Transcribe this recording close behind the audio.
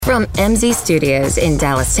From MZ Studios in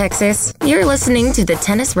Dallas, Texas, you're listening to the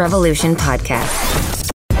Tennis Revolution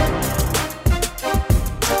podcast.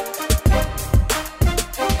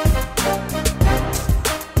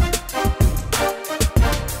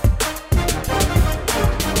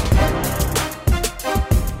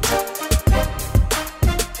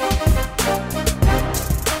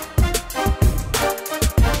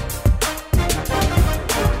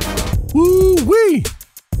 Woo-wee!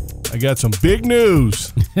 I got some big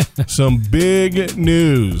news. Some big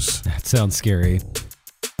news. That sounds scary.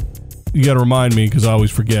 You got to remind me because I always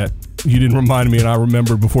forget. You didn't remind me, and I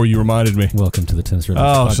remembered before you reminded me. Welcome to the Tennis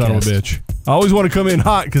Revolution podcast. Son of a bitch. I always want to come in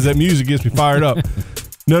hot because that music gets me fired up.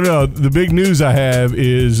 No. The big news I have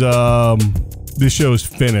is this show is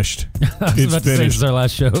finished. It's finished. This is our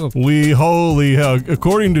last show. Holy hell.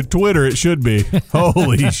 According to Twitter, it should be.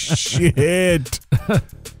 Holy shit.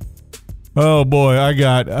 Oh, boy. I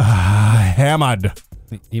got hammered.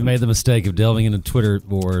 You made the mistake of delving into Twitter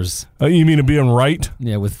wars. You mean of being right?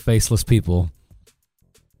 Yeah, with faceless people.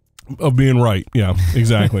 Of being right. Yeah,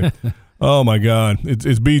 exactly. Oh, my God.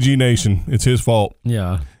 It's BG Nation. It's his fault.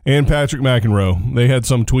 Yeah. And Patrick McEnroe. They had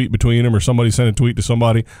some tweet between them, or somebody sent a tweet to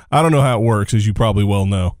somebody. I don't know how it works, as you probably well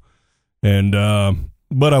know. And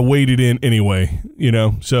but I waded in anyway,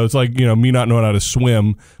 So it's like, me not knowing how to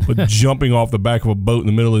swim, but jumping off the back of a boat in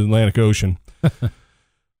the middle of the Atlantic Ocean.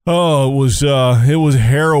 Oh, it was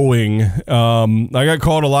harrowing. I got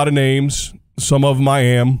called a lot of names. Some of them I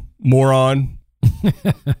am. Moron.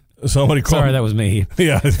 Somebody called. Sorry, that was me.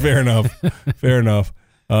 Yeah, fair enough. Fair enough.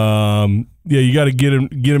 Yeah, you got to get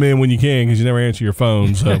them in when you can because you never answer your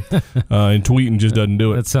phone. So, and tweeting just doesn't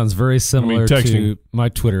do it. That sounds very similar to my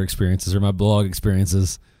Twitter experiences or my blog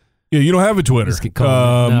experiences. Yeah, you don't have a Twitter.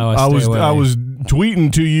 No, I was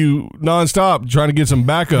tweeting to you nonstop, trying to get some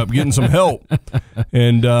backup, getting some help,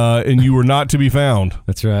 and you were not to be found.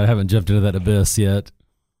 That's right. I haven't jumped into that abyss yet.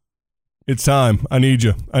 It's time. I need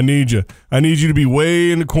you. I need you to be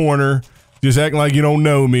way in the corner, just acting like you don't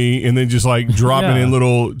know me, and then just like dropping in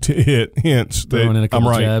little hints. Throwing in a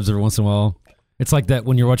couple jabs every once in a while. It's like that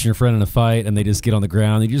when you're watching your friend in a fight, and they just get on the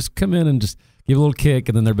ground. You just come in and just give a little kick,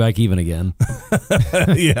 and then they're back even again.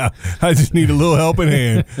 Yeah, I just need a little helping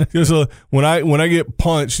hand. Just when I get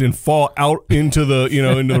punched and fall out into the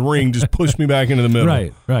into the ring, just push me back into the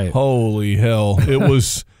middle. Right. Holy hell!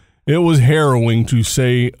 It was harrowing to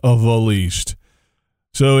say of the least.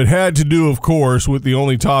 So it had to do, of course, with the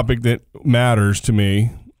only topic that matters to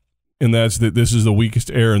me, and that's that this is the weakest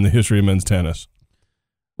era in the history of men's tennis.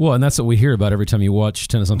 Well, and that's what we hear about every time you watch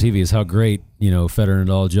tennis on TV is how great, Federer,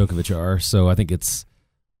 Nadal, Djokovic are. So I think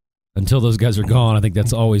until those guys are gone, I think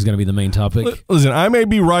that's always going to be the main topic. Listen, I may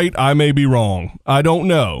be right, I may be wrong. I don't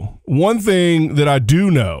know. One thing that I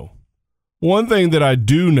do know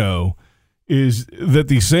is that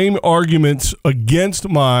the same arguments against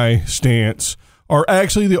my stance are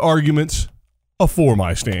actually the arguments for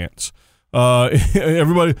my stance.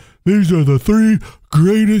 Everybody, these are the three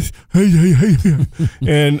greatest.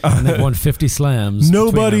 And they won 50 slams.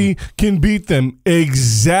 Nobody can beat them.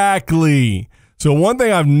 Exactly. So one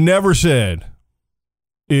thing I've never said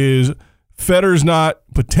is Federer's not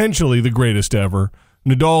potentially the greatest ever.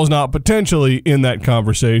 Nadal's not potentially in that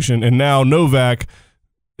conversation. And now Novak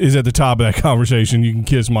is at the top of that conversation. You can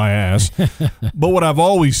kiss my ass. But what I've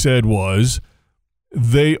always said was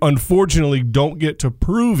they unfortunately don't get to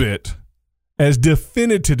prove it as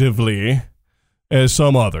definitively as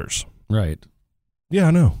some others. Right. Yeah,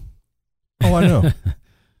 I know. Oh, I know.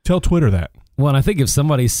 Tell Twitter that. Well, and I think if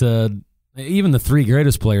somebody said even the three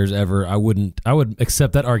greatest players ever, I would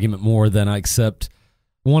accept that argument more than I accept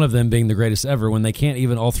one of them being the greatest ever when they can't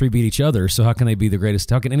even all three beat each other. So how can they be the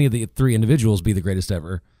greatest? How can any of the three individuals be the greatest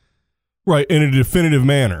ever? Right, in a definitive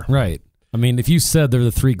manner. Right. I mean, if you said they're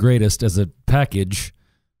the three greatest as a package,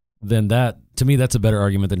 then that, to me, that's a better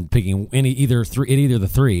argument than picking either the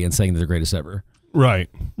three and saying they're the greatest ever. Right.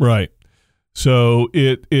 So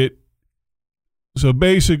so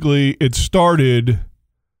basically it started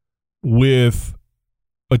with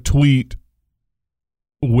a tweet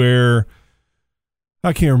where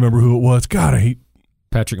I can't remember who it was. God, I hate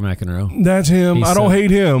Patrick McEnroe. That's him. I don't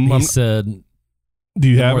hate him. He said, "Do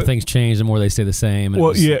you the have more it? Things change, the more they stay the same."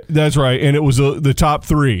 Well, yeah, that's right. And it was the top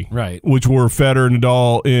three, right? Which were Federer,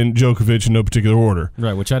 Nadal, and Djokovic in no particular order,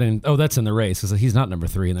 right? Which I didn't. Oh, that's in the race because he's not number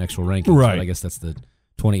 3 in the actual rankings, right? I guess that's the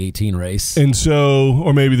 2018 race, and so,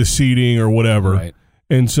 or maybe the seeding or whatever, right?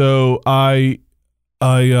 And so I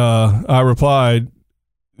replied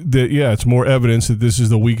that it's more evidence that this is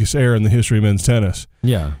the weakest era in the history of men's tennis.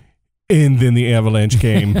 Yeah. And then the avalanche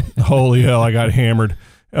came. Holy hell, I got hammered.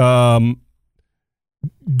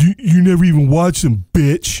 You never even watched them,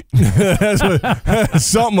 bitch.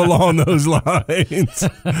 Something along those lines.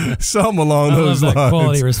 Something along those lines.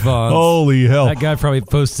 Quality response. Holy hell. That guy probably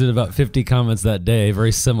posted about 50 comments that day,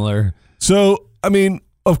 very similar. So, I mean,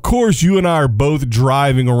 of course, you and I are both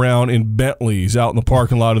driving around in Bentleys out in the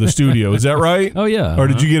parking lot of the studio. Is that right? Oh, yeah. Or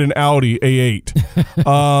did you get an Audi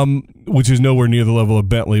A8, which is nowhere near the level of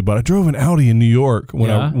Bentley? But I drove an Audi in New York when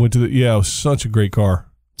I went to the. Yeah, it was such a great car.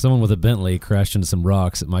 Someone with a Bentley crashed into some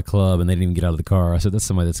rocks at my club, and they didn't even get out of the car. I said, that's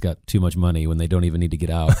somebody that's got too much money when they don't even need to get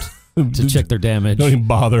out to check their damage. Don't even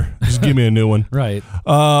bother. Just give me a new one. Right.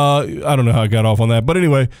 I don't know how I got off on that. But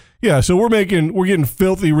anyway, yeah, so we're getting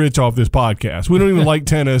filthy rich off this podcast. We don't even like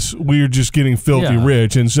tennis. We're just getting filthy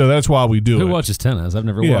rich, and so that's why we do it. Who watches tennis? I've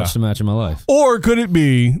never watched a match in my life. Or could it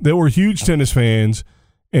be that we're huge tennis fans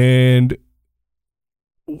and,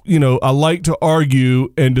 I like to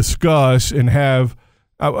argue and discuss and have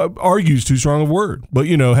argue's too strong a word, but,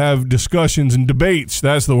 have discussions and debates,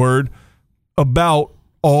 that's the word, about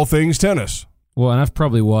all things tennis. Well, and I've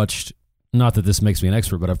probably watched, not that this makes me an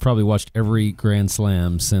expert, but I've probably watched every Grand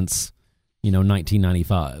Slam since,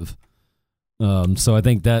 1995. So I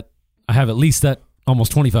think that I have at least that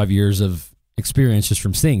almost 25 years of experience just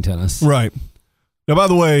from seeing tennis. Right. Now, by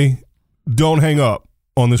the way, don't hang up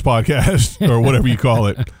on this podcast or whatever you call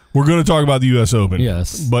it. We're going to talk about the U.S. Open.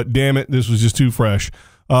 Yes. But damn it, this was just too fresh.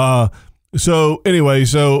 So anyway,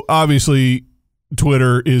 obviously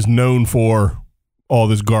Twitter is known for all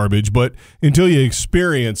this garbage, but until you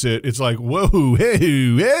experience it, it's like, whoa,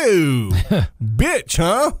 bitch,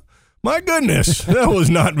 huh? My goodness, that was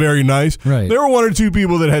not very nice. Right. There were one or two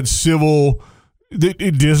people that had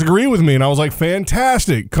that disagree with me, and I was like,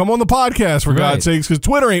 fantastic. Come on the podcast, for God's sakes, because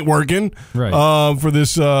Twitter ain't working for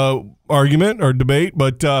this argument or debate.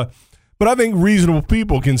 But I think reasonable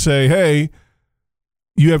people can say, hey,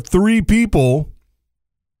 you have three people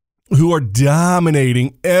who are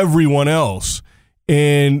dominating everyone else.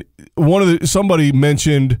 And somebody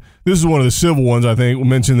mentioned, this is one of the civil ones, I think,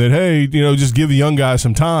 mentioned that, hey, just give the young guys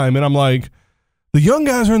some time. And I'm like, the young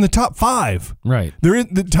guys are in the top 5. Right.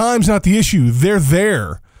 The time's not the issue. They're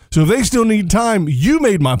there. So if they still need time, you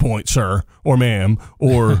made my point, sir, or ma'am,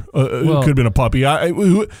 or it could have been a puppy.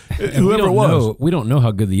 Whoever it was. We don't know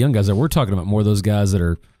how good the young guys are. We're talking about more of those guys that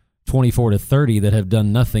are 24 to 30 that have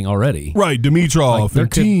done nothing already. Right, Dimitrov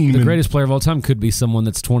and Team. The greatest player of all time could be someone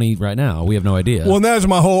that's 20 right now. We have no idea. Well, and that's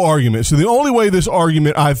my whole argument. So the only way this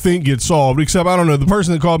argument, I think, gets solved, except, I don't know, the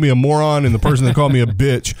person that called me a moron and the person that called me a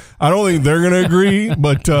bitch, I don't think they're going to agree.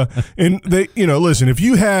 But, and they, listen, if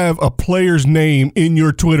you have a player's name in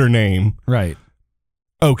your Twitter name. Right.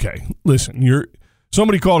 Okay, listen,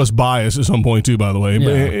 somebody called us biased at some point, too, by the way. Yeah.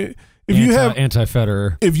 But if you have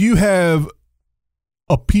anti-Federer. If you have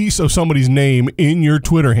a piece of somebody's name in your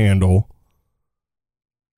Twitter handle,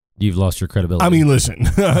 you've lost your credibility. I mean, listen,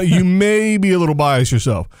 you may be a little biased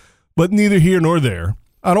yourself, but neither here nor there.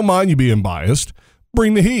 I don't mind you being biased.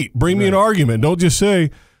 Bring the heat. Bring me an argument. Don't just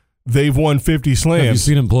say they've won 50 slams. Have you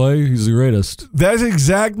seen him play? He's the greatest. That's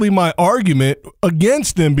exactly my argument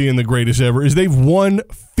against them being the greatest ever, is they've won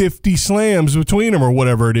 50 slams between them or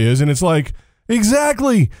whatever it is. And it's like,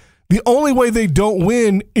 exactly. The only way they don't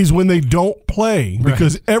win is when they don't play,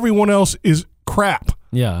 because everyone else is crap.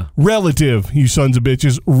 Yeah. Relative, you sons of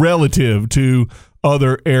bitches, relative to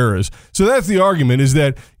other eras. So that's the argument, is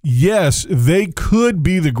that, yes, they could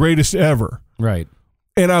be the greatest ever. Right.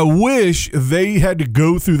 And I wish they had to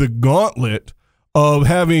go through the gauntlet of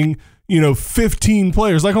having, 15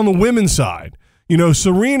 players, like on the women's side.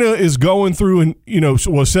 Serena is going through,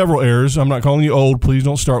 several eras. I'm not calling you old. Please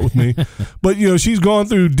don't start with me. But, she's gone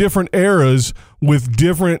through different eras with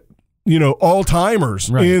different, all-timers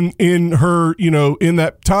in her, in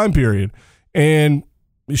that time period. And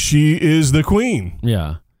she is the queen.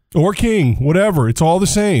 Yeah. Or king, whatever. It's all the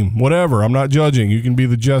same. Whatever. I'm not judging. You can be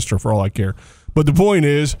the jester for all I care. But the point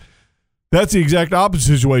is, that's the exact opposite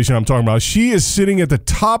situation I'm talking about. She is sitting at the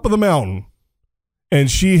top of the mountain, and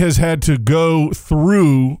she has had to go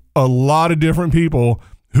through a lot of different people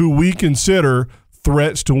who we consider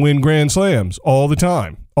threats to win Grand Slams all the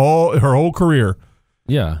time, her whole career.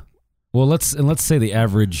 Yeah. Well, let's say the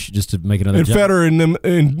average, just to make another. And Federer and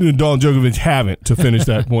Nadal and Djokovic haven't, to finish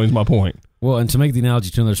that point, is my point. Well, and to make the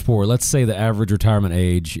analogy to another sport, let's say the average retirement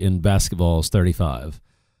age in basketball is 35.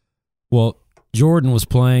 Well, Jordan was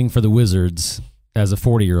playing for the Wizards as a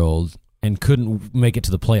 40-year-old and couldn't make it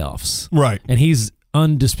to the playoffs. Right. And he's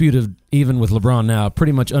undisputed, even with LeBron now,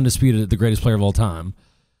 pretty much undisputed, the greatest player of all time.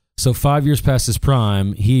 So 5 years past his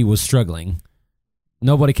prime, he was struggling.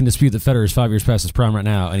 nobody can dispute that Federer is 5 years past his prime right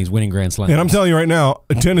now, and he's winning Grand Slams. And I'm telling you right now,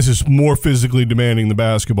 tennis is more physically demanding than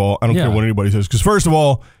basketball. I don't care what anybody says. Because first of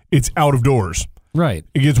all, it's out of doors. Right.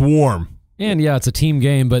 It gets warm. And, it's a team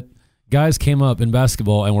game, but guys came up in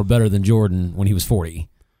basketball and were better than Jordan when he was 40.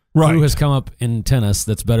 Right. Who has come up in tennis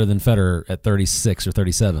that's better than Federer at 36 or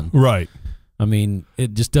 37? Right. I mean,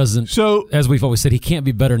 it just doesn't. So, as we've always said, he can't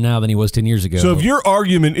be better now than he was 10 years ago. So if your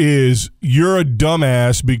argument is you're a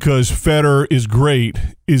dumbass because Federer is great,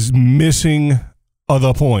 is missing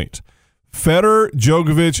the point. Federer,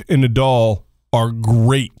 Djokovic, and Nadal are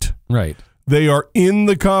great. Right. They are in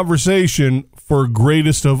the conversation for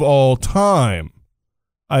greatest of all time.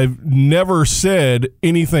 I've never said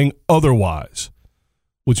anything otherwise,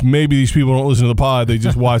 which maybe these people don't listen to the pod. They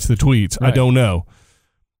just watch the tweets. Right. I don't know.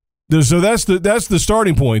 So that's the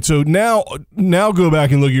starting point. So now go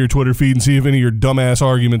back and look at your Twitter feed and see if any of your dumbass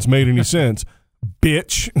arguments made any sense.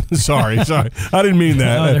 Bitch. Sorry. I didn't mean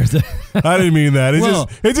that. I didn't mean that.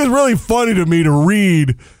 It's just really funny to me to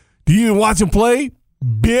read. Do you watch him play?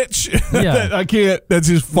 Bitch. Yeah. I can't. That's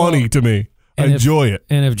just funny to me. I enjoy it.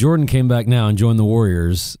 And if Jordan came back now and joined the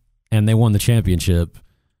Warriors and they won the championship,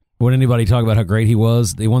 would anybody talk about how great he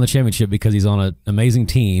was? They won the championship because he's on an amazing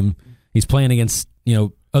team. He's playing against,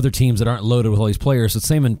 other teams that aren't loaded with all these players. So it's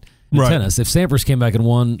the same in tennis. If Sampras came back and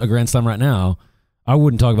won a Grand Slam right now, I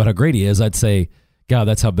wouldn't talk about how great he is. I'd say, God,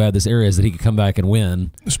 that's how bad this area is that he could come back and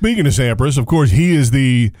win. Speaking of Sampras, of course, he is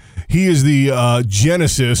the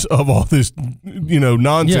genesis of all this,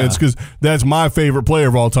 nonsense, because that's my favorite player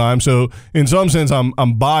of all time. So in some sense,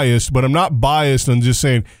 I'm biased, but I'm not biased on just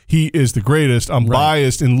saying he is the greatest. I'm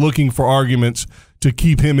biased in looking for arguments to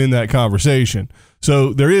keep him in that conversation.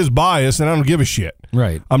 So there is bias, and I don't give a shit.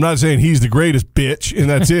 Right. I'm not saying he's the greatest bitch, and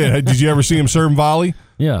that's it. Did you ever see him serve volley?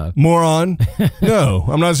 Yeah. Moron? No,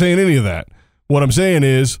 I'm not saying any of that. What I'm saying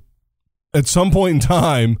is, at some point in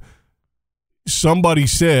time, somebody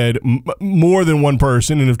said, more than one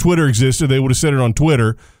person, and if Twitter existed, they would have said it on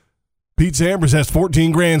Twitter, Pete Sampras has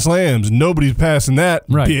 14 Grand Slams. Nobody's passing that,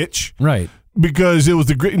 bitch. Right. Because it was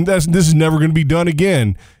the great. This is never going to be done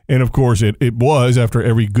again. And, of course, it was after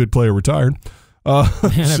every good player retired.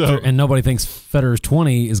 And nobody thinks Federer's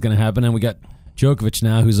 20 is going to happen, and we got Djokovic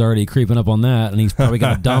now, who's already creeping up on that, and he's probably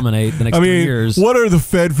going to dominate the next 3 years. What are the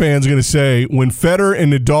Fed fans going to say when Federer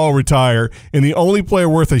and Nadal retire, and the only player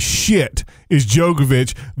worth a shit is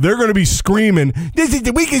Djokovic? They're going to be screaming, "This is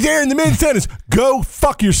the weakest era in the men's tennis." Go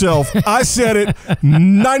fuck yourself. I said it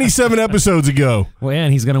 97 episodes ago. Well,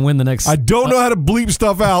 and he's going to win the next. I don't know how to bleep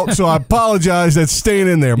stuff out, so I apologize. That's staying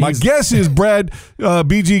in there. My guess is Brad,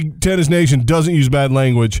 BG Tennis Nation, doesn't use bad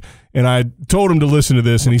language. And I told him to listen to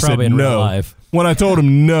this, and he said in no. Real life. When I told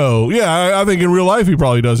him no, I think in real life he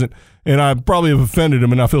probably doesn't. And I probably have offended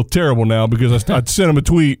him, and I feel terrible now because I sent him a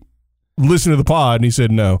tweet, listen to the pod, and he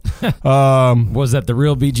said no. Was that the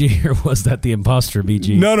real BG or was that the imposter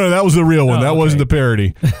BG? No, that was the real one. That wasn't the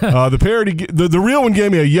parody. The parody, the real one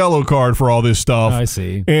gave me a yellow card for all this stuff. I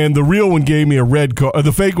see. And the real one gave me a red card.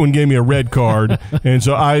 The fake one gave me a red card. And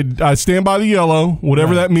so I stand by the yellow,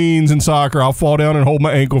 whatever that means in soccer. I'll fall down and hold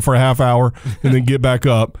my ankle for a half hour and then get back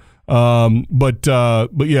up. But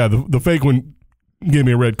yeah, the fake one gave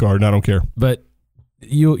me a red card, and I don't care. But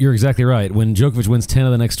you're exactly right. When Djokovic wins 10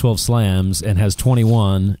 of the next 12 slams and has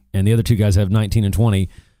 21, and the other two guys have 19 and 20,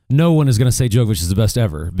 no one is going to say Djokovic is the best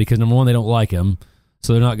ever because, number one, they don't like him,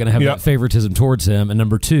 so they're not going to have that favoritism towards him. And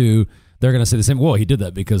number two, they're going to say the same, well, he did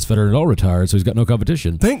that because Federer and Nadal retired, so he's got no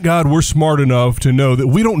competition. Thank God we're smart enough to know that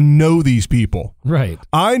we don't know these people. Right.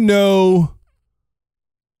 I'm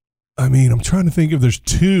trying to think if there's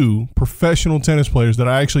two professional tennis players that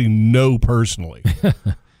I actually know personally.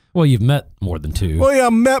 Well, you've met more than two. Well, yeah,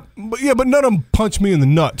 but none of them punch me in the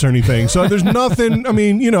nuts or anything. So there's nothing. I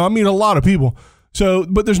mean a lot of people. So,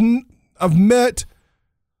 but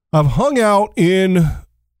I've hung out in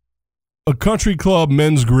a country club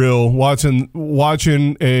men's grill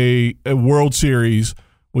watching a World Series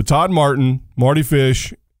with Todd Martin, Marty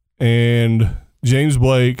Fish, and James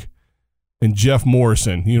Blake and Jeff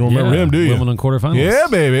Morrison. You don't remember him, do you? Wimbledon quarterfinals. Yeah,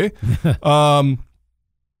 baby.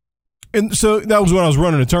 And so that was when I was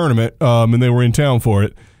running a tournament, and they were in town for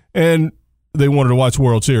it. And they wanted to watch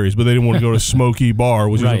World Series, but they didn't want to go to Smoky Bar,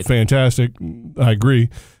 which is fantastic. I agree.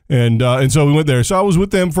 And so we went there. So I was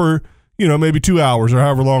with them for, maybe 2 hours or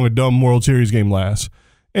however long a dumb World Series game lasts.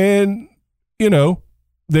 And,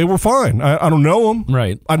 they were fine. I don't know them.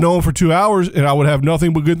 Right. I know them for 2 hours, and I would have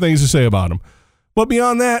nothing but good things to say about them. But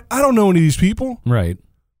beyond that, I don't know any of these people. Right.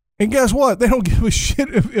 And guess what? They don't give a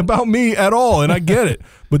shit about me at all, and I get it.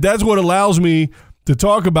 But that's what allows me to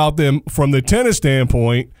talk about them from the tennis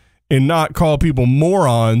standpoint and not call people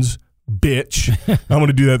morons, bitch. I'm going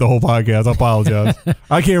to do that the whole podcast. I apologize.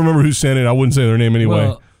 I can't remember who sent it. I wouldn't say their name anyway.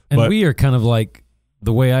 Well, and we are kind of like,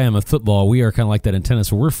 the way I am with football, we are kind of like that in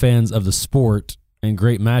tennis, where we're fans of the sport and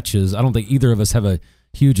great matches. I don't think either of us have a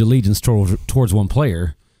huge allegiance towards one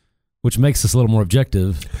player, which makes us a little more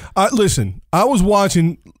objective. Listen, I was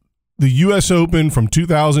watching the U.S. Open from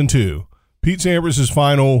 2002, Pete Sampras'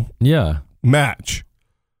 final match.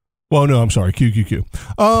 Well, no, I'm sorry, QQQ.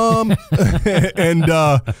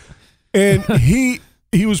 And he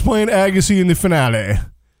was playing Agassi in the finale.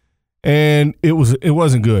 And it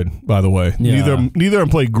wasn't good, by the way. Yeah. Neither of them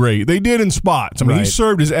played great. They did in spots. I mean, Right. he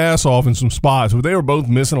served his ass off in some spots, but they were both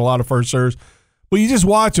missing a lot of first serves. But you just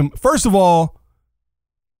watch them. First of all,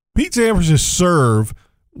 Pete Sampras' serve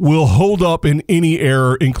will hold up in any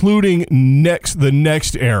era, including the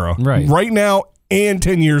next era. Right now and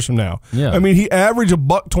 10 years from now. Yeah. I mean, he averaged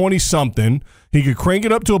 $120 something. He could crank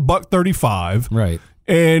it up to $135. Right.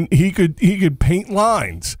 And he could paint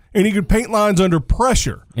lines. And he could paint lines under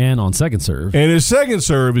pressure. And on second serve. And his second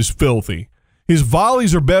serve is filthy. His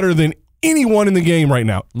volleys are better than anyone in the game right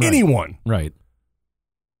now. Right. Anyone. Right.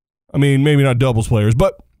 I mean, maybe not doubles players,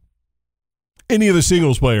 but any of the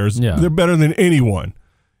singles players, they're better than anyone.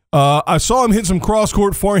 I saw him hit some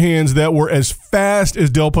cross-court forehands that were as fast as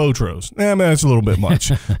Del Potro's. Man, that's a little bit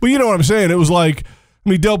much. But you know what I'm saying? It was like, I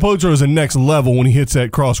mean, Del Potro is the next level when he hits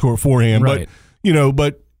that cross-court forehand. Right.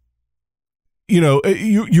 But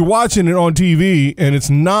you're watching it on TV, and it's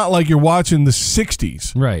not like you're watching the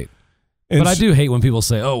 60s. Right. And but I do hate when people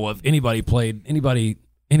say, oh, well, if any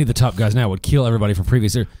of the top guys now would kill everybody from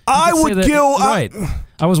previous year. I would kill. Right.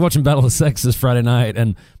 I was watching Battle of the Sexes Friday night,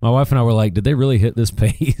 and my wife and I were like, did they really hit this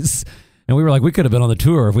pace? And we were like, we could have been on the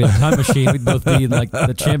tour if we had a time machine. We'd both be in like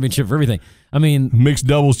the championship for everything. I mean, mixed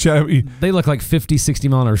doubles champion. They look like 50, 60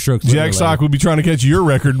 mile an hour strokes. Jack Sock would be trying to catch your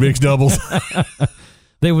record mixed doubles.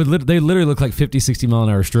 They literally look like 50, 60 mile an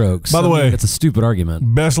hour strokes. By the way, it's a stupid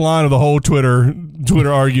argument. Best line of the whole Twitter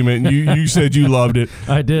argument. You said you loved it.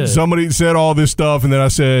 I did. Somebody said all this stuff, and then I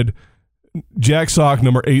said, Jack Sock,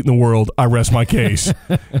 number 8 in the world, I rest my case.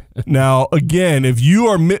 Now, again, if you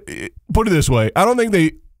are put it this way, I don't think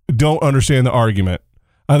they don't understand the argument.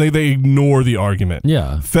 I think they ignore the argument.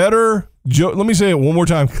 Yeah. Federer, let me say it one more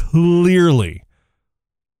time clearly.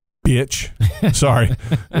 Bitch. Sorry.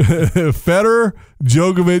 Federer,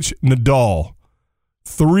 Djokovic, Nadal.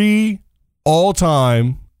 3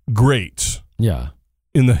 all-time greats. Yeah.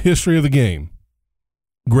 In the history of the game.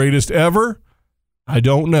 Greatest ever? I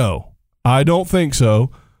don't know. I don't think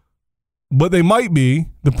so. But they might be.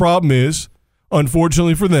 The problem is,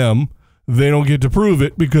 unfortunately for them, they don't get to prove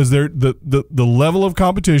it because the level of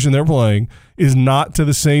competition they're playing is not to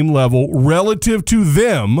the same level relative to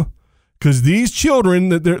them, because these children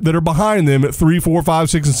that are behind them at 3, 4, 5,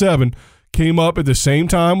 6, and 7 came up at the same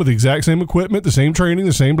time with the exact same equipment, the same training,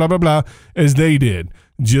 the same blah, blah, blah as they did.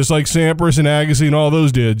 Just like Sampras and Agassi and all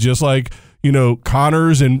those did. Just like,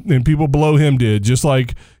 Connors and people below him did. Just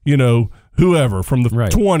like, whoever from the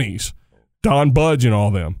 20s. Don Budge and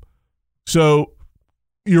all them. So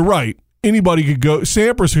you're right. Anybody could go.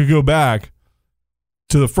 Sampras could go back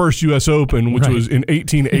to the first U.S. Open, which was in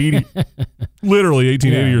 1880, literally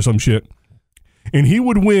 1880 or some shit. And he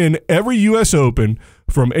would win every U.S. Open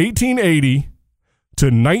from 1880 to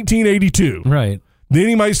 1982. Right. Then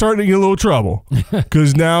he might start to get a little trouble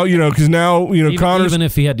because now, Connors. Even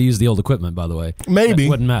if he had to use the old equipment, by the way. Maybe. That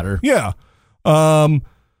wouldn't matter. Yeah.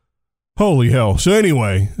 Holy hell. So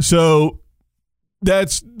anyway,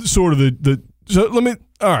 that's sort of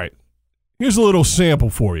all right. Here's a little sample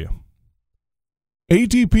for you.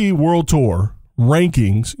 ATP World Tour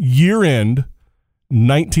rankings year-end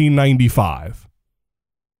 1995.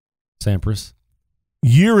 Sampras.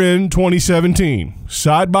 Year-end 2017.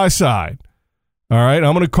 Side by side. All right,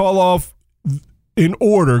 I'm going to call off in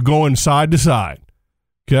order going side to side.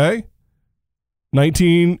 Okay?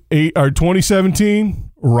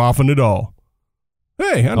 2017, Rafa Nadal.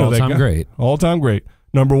 Hey, I know that guy. All-time great. All-time great.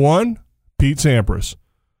 Number 1, Pete Sampras.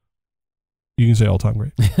 You can say all-time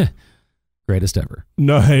great. Greatest ever.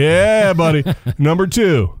 No, yeah, buddy. Number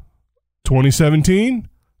 2, 2017,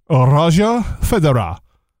 Roger Federer.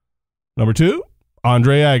 Number 2,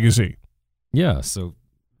 Andre Agassi. Yeah, so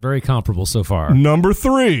very comparable so far. Number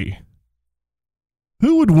 3,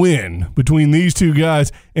 who would win between these two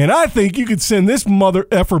guys? And I think you could send this mother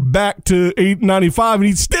effer back to 895 and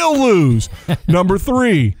he'd still lose. Number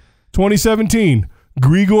 3, 2017,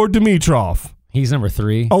 Grigor Dimitrov. He's number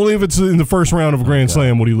 3. Only if it's in the first round of a Grand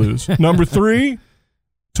Slam would he lose. Number 3,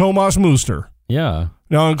 Tomas Muster. Yeah.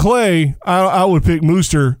 Now on clay, I would pick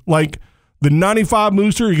Muster. Like the 95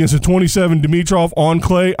 Muster against the 27 Dimitrov on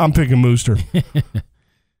clay, I'm picking Muster.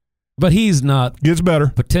 But he's not Gets better.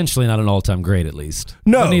 potentially not an all-time great, at least.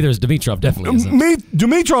 No. But neither is Dimitrov. Definitely isn't.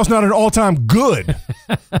 Dimitrov's not an all-time good.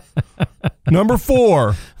 Number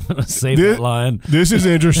 4. Save that line. This is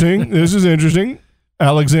interesting.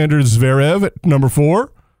 Alexander Zverev at number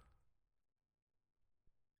 4.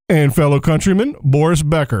 And fellow countryman, Boris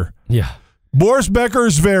Becker. Yeah. Boris Becker,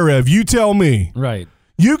 Zverev, you tell me. Right.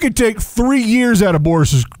 You could take 3 years out of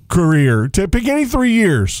Boris's career. Pick any 3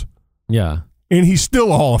 years. Yeah. And he's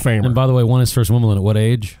still a Hall of Famer. And by the way, won his first Wimbledon at what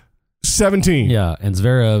age? 17. Yeah. And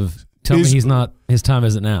Zverev, tell me he's not, his time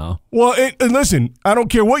isn't now. Well, and listen, I don't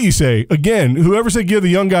care what you say. Again, whoever said give the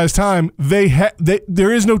young guys time,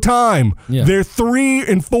 there is no time. Yeah. They're 3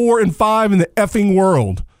 and 4 and 5 in the effing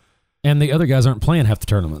world. And the other guys aren't playing half the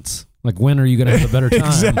tournaments. Like, when are you going to have a better time?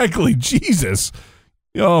 Exactly. Jesus.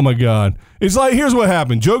 Oh, my God. It's like, here's what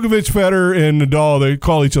happened. Djokovic, Federer, and Nadal, they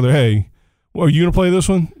call each other, hey, well, are you going to play this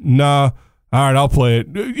one? Nah. All right, I'll play it.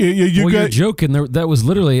 You're joking. That was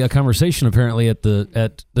literally a conversation apparently at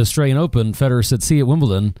the Australian Open. Federer said, see you at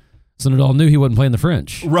Wimbledon. So Nadal knew he wasn't playing the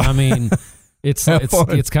French. Right. I mean, it's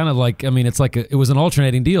kind of like, I mean, it's like it was an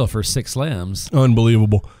alternating deal for 6 slams.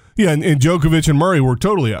 Unbelievable. Yeah, and Djokovic and Murray were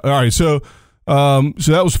totally out. All right, so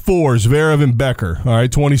that was 4, Zverev and Becker. All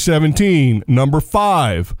right, 2017, number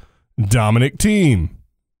 5, Dominic Thiem.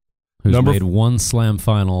 Who's made 1 slam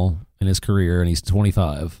final in his career, and he's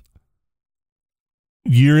 25.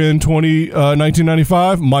 Year in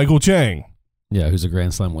 1995, Michael Chang. Yeah, who's a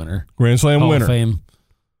Grand Slam winner. Grand Slam Hall winner. of Fame.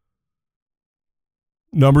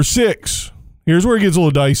 Number 6, here's where it gets a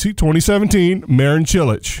little dicey, 2017, Marin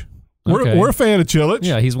Cilic. We're a fan of Cilic.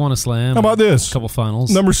 Yeah, he's won a slam. How about this? A couple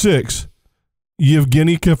finals. Number 6,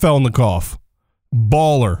 Yevgeny Kafelnikov.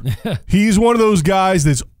 Baller. He's one of those guys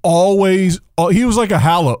that's always, he was like a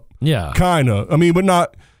Halep. Yeah. Kind of. I mean, but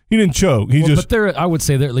not, he didn't choke. But they're, I would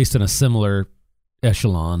say they're at least in a similar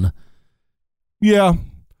echelon. Yeah,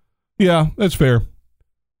 that's fair.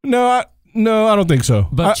 No, I don't think so.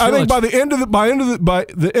 But I think by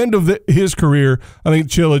the end of his career, I think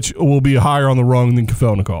Cilic will be higher on the rung than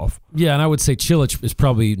Kafelnikov. Yeah, and I would say Cilic is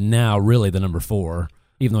probably now really the number 4,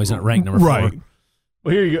 even though he's not ranked number 4. Right.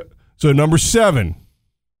 Well, here you go. So number 7,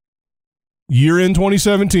 year in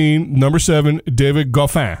 2017, number 7, David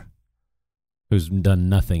Goffin, who's done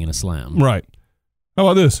nothing in a slam. Right. How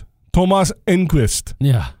about this? Thomas Enquist.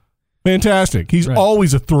 Yeah. Fantastic. He's right.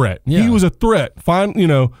 always a threat. Yeah. He was a threat. Fine,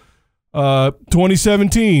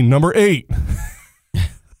 2017, number 8.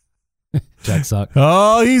 Jack Sock.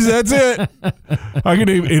 Oh, that's it. I can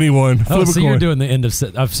name anyone. Flip a coin. You're doing the end of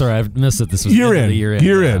set. I'm sorry, I've missed it. This was year end.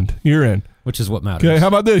 Year end. Which is what matters. Okay, how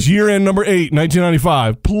about this? Year end number 8,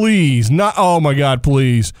 1995. Please, oh my God,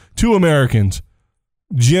 please. 2 Americans.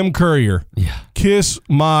 Jim Courier. Yeah. Kiss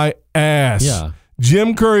my ass. Yeah.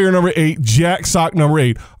 Jim Courier, number 8. Jack Sock, number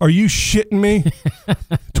 8. Are you shitting me?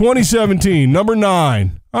 2017, number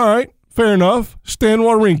 9. All right, fair enough. Stan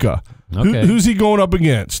Wawrinka. Okay. Who's he going up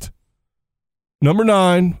against? Number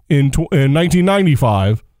 9 in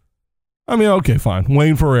 1995. I mean, okay, fine.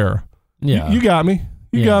 Wayne Ferreira. Yeah. You got me.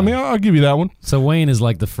 You got me. I'll give you that one. So Wayne is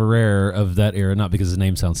like the Ferrer of that era, not because his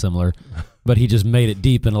name sounds similar, but he just made it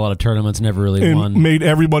deep in a lot of tournaments, never really And won. made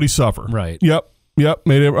everybody suffer. Right. Yep.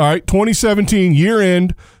 Made it. All right. 2017 year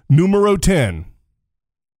end, numero 10.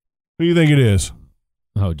 Who do you think it is?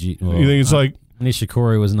 Oh, gee. Well, You think it's like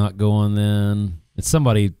Nishikori was not going then. It's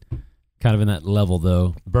somebody kind of in that level,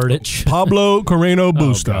 though. Burditch. Pablo Carreno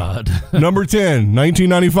Busta. Oh, God. Number 10,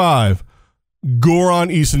 1995.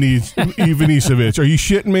 Goran Ivanisevic. Are you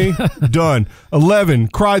shitting me? Done. 11,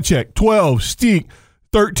 Krajicek. 12, Steek.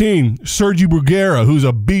 13, Sergi Bruguera, who's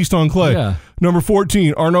a beast on clay. Yeah. Number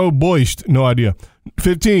 14, Arnaud Boist. No idea.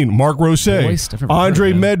 15, Marc Rosset. Boist? I've never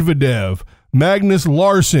Andre heard of him. Medvedev. Magnus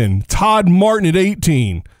Larson. Todd Martin at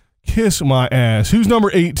 18. Kiss my ass. Who's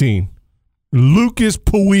number 18? Lucas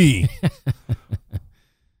Pouille.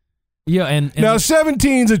 Yeah, and Now,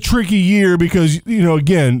 17's a tricky year because,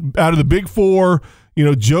 again, out of the big 4,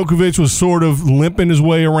 Djokovic was sort of limping his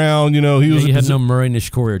way around. He was. you had no Murray,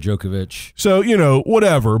 Nishikori, or Djokovic. So,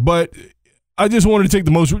 whatever. But I just wanted to take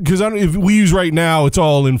the most because if we use right now, it's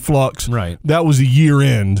all in flux. Right. That was a year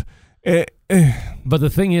end. But the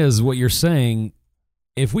thing is, what you're saying,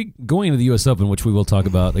 if we going into the U.S. Open, which we will talk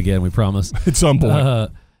about again, we promise At some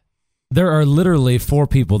point. there are literally 4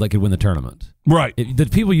 people that could win the tournament. Right. The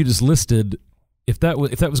people you just listed, if that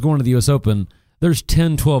was going to the U.S. Open, there's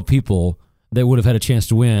 10, 12 people that would have had a chance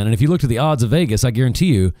to win. And if you looked at the odds of Vegas, I guarantee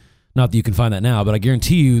you, not that you can find that now, but I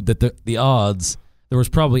guarantee you that the odds, there was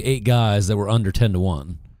probably 8 guys that were under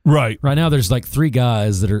 10-1. Right. Right now, there's like 3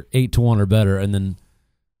 guys that are 8-1 or better, and then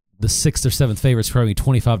the 6th or 7th favorites probably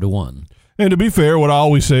 25-1. And to be fair, what I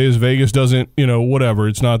always say is Vegas doesn't, whatever.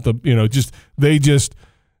 It's not they just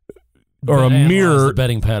are a mirror. The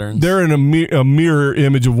betting patterns. They're in a mirror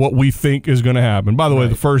image of what we think is going to happen. By the way,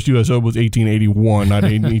 the first U.S. Open was 1881, not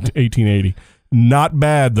 1880. Not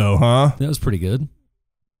bad, though, huh? That was pretty good.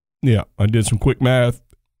 Yeah, I did some quick math,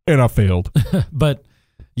 and I failed. But,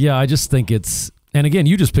 yeah, I just think it's – and, again,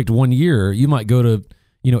 you just picked 1 year. You might go to,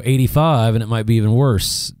 85, and it might be even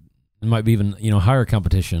worse. It might be even, higher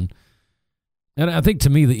competition. And I think, to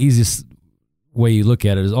me, the easiest way you look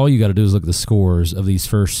at it is all you got to do is look at the scores of these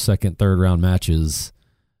first, second, third round matches,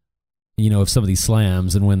 of some of these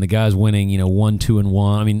slams. And when the guy's winning, 1, 2, and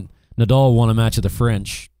 1. I mean, Nadal won a match at the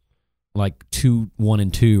French like 2, 1,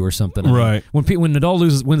 and 2 or something. Right. When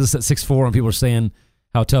Nadal wins a set 6-4 and people are saying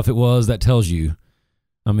how tough it was, that tells you.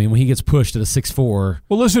 I mean, when he gets pushed at a 6-4.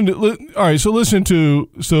 Well,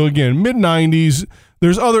 so again, mid-90s,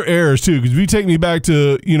 there's other eras too, because if you take me back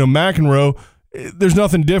to, McEnroe, there's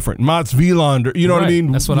nothing different. Mats Wilander, you know what I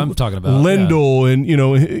mean? That's what I'm talking about. Lendl,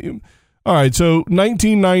 and, all right, so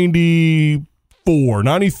 1994,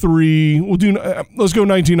 93, let's go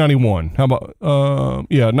 1991. How about,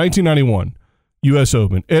 1991, U.S.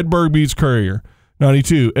 Open. Edberg beats Courier.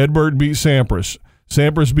 92, Edberg beats Sampras.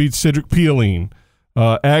 Sampras beats Cedric Pioline.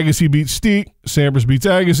 Agassi beats Steek. Sampras beats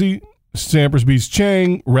Agassi. Sampras beats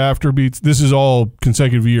Chang. Rafter beats. This is all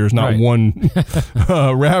consecutive years, not one.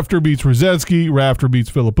 Rafter beats Rosetsky. Rafter beats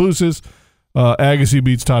Philippoussis. Agassi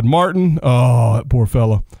beats Todd Martin. Oh, that poor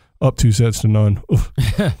fella. Up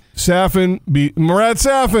 2-0. Safin beat Murat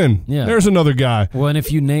Safin. Yeah, there's another guy. Well, and if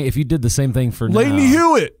you did the same thing for Leighton now,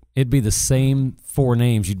 Hewitt, it'd be the same 4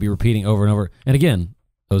 names you'd be repeating over and over. And again,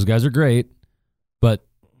 those guys are great, but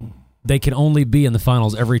they can only be in the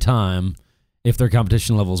finals every time if their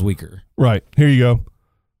competition level is weaker. Right. Here you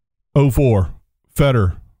go. 04.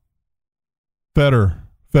 Federer.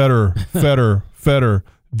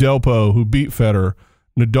 Delpo, who beat Federer.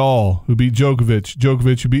 Nadal, who beat Djokovic.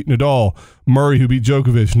 Djokovic, who beat Nadal. Murray, who beat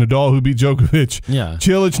Djokovic. Nadal, who beat Djokovic. Yeah.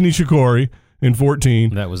 Cilic, Nishikori in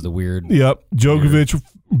 14. That was the weird. Yep. Djokovic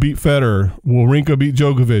beat Federer. Wawrinka beat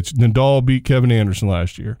Djokovic. Nadal beat Kevin Anderson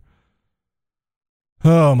last year.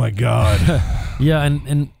 Oh, my God. Yeah,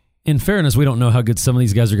 and in fairness, we don't know how good some of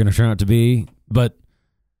these guys are going to turn out to be, but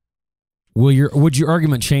would your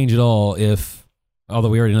argument change at all if, although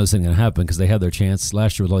we already know this isn't going to happen because they had their chance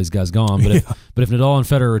last year with all these guys gone, but if Nadal and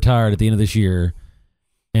Federer retired at the end of this year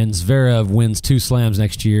and Zverev wins 2 slams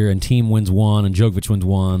next year and Thiem wins 1 and Djokovic wins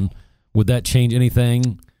 1, would that change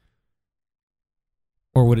anything?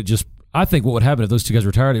 Or would it just... I think what would happen if those 2 guys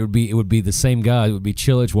retired, it would be the same guy. It would be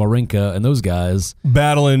Cilic, Wawrinka, and those guys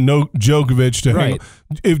battling Djokovic to hang.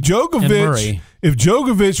 If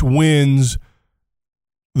Djokovic wins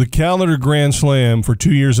the calendar Grand Slam for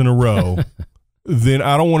 2 years in a row, then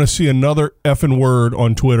I don't want to see another effing word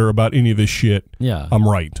on Twitter about any of this shit. Yeah, I'm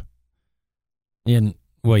right. And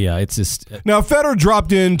well, yeah, it's just now Federer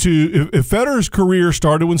dropped into if Federer's career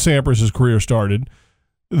started when Sampras's career started.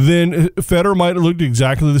 Then Federer might have looked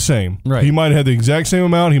exactly the same. Right. He might have had the exact same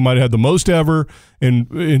amount. He might have had the most ever, and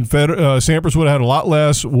Sampras would have had a lot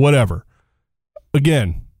less, whatever.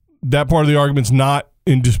 Again, that part of the argument's not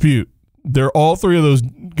in dispute. All 3 of those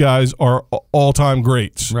guys are all-time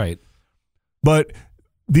greats. Right. But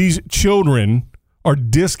these children are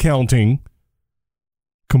discounting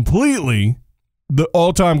completely the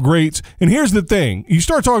all-time greats. And here's the thing. You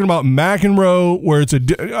start talking about McEnroe, where it's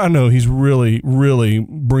I know he's really, really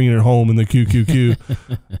bringing it home in the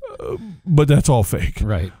QQQ, but that's all fake.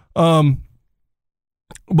 Right.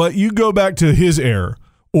 But you go back to his era,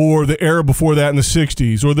 or the era before that in the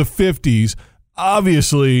 60s, or the 50s,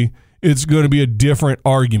 obviously it's going to be a different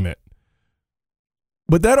argument.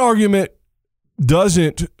 But that argument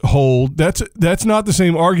doesn't hold. That's not the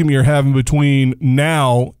same argument you're having between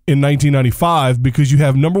now and 1995, because you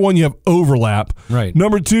have, number one, you have overlap. Right.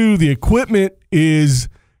 Number 2, the equipment is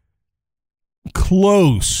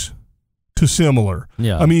close to similar.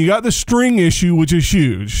 Yeah. I mean, you got the string issue, which is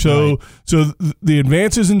huge. So the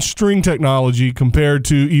advances in string technology compared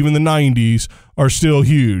to even the 90s are still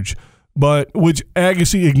huge. But which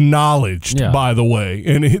Agassi acknowledged, by the way,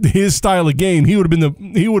 and his style of game, he would have been the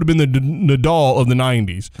Nadal of the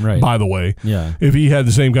 90s, right. By the way, if he had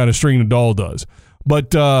the same kind of string Nadal does.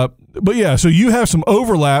 But yeah, so you have some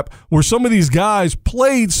overlap where some of these guys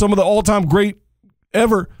played some of the all-time great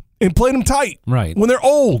ever and played them tight, right, when they're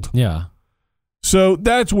old. Yeah. So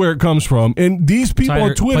that's where it comes from. And these people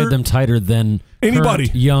on Twitter played them tighter than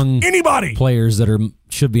anybody, young players that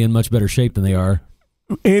should be in much better shape than they are.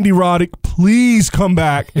 Andy Roddick, please come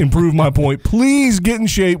back and prove my point. Please get in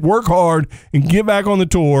shape, work hard, and get back on the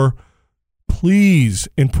tour. please,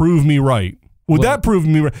 and prove me right. Would that prove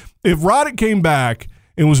me right? If Roddick came back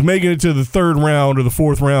and was making it to the third round or the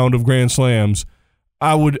fourth round of Grand Slams,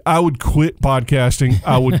 I would quit podcasting.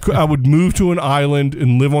 I would move to an island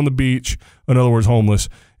and live on the beach. In other words, homeless.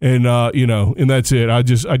 And and that's it.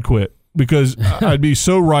 I'd quit because I'd be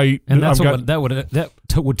so right. And that's that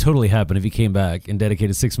would totally happen if he came back and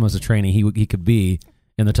dedicated 6 months of training. He could be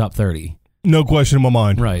in the top 30. No question in my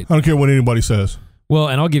mind. Right. I don't care what anybody says. Well,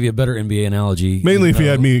 and I'll give you a better NBA analogy. Mainly if he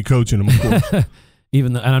had me coaching him, of course.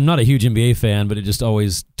 And I'm not a huge NBA fan, but it just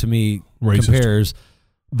always, to me, Racist. compares.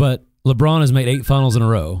 But LeBron has made 8 finals in a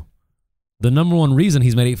row. The number one reason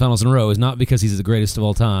he's made 8 finals in a row is not because he's the greatest of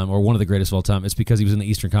all time or one of the greatest of all time. It's because he was in the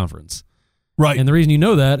Eastern Conference. Right. And the reason you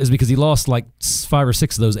know that is because he lost like 5 or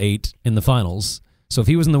 6 of those 8 in the finals. So if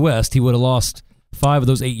he was in the West, he would have lost 5 of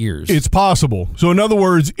those 8 years. It's possible. So in other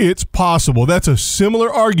words, it's possible. That's a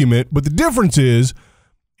similar argument, but the difference is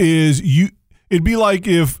it'd be like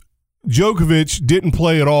if Djokovic didn't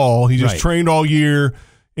play at all. He just trained all year,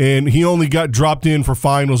 and he only got dropped in for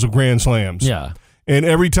finals of Grand Slams. Yeah. And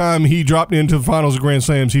every time he dropped into the finals of Grand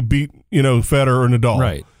Slams, he beat, Federer or Nadal.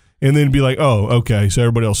 Right. And then be like, oh, okay, so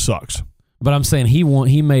everybody else sucks. But I'm saying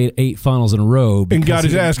he made 8 finals in a row and got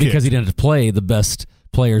his ass kicked because he didn't have to play the best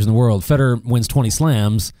players in the world. Federer wins 20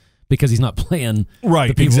 slams because he's not playing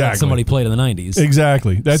the people that somebody played in the 90s.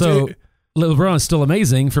 Exactly. That's so it. LeBron is still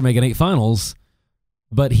amazing for making 8 finals,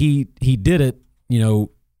 but he did it,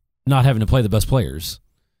 not having to play the best players.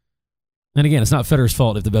 And again, it's not Federer's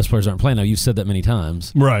fault if the best players aren't playing. Now, you've said that many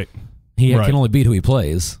times. Right. He can only beat who he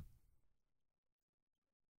plays.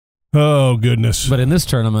 Oh, goodness. But in this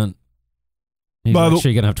tournament, he's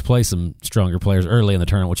actually going to have to play some stronger players early in the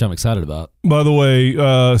tournament, which I'm excited about. By the way,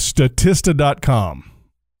 Statista.com.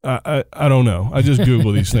 I don't know. I just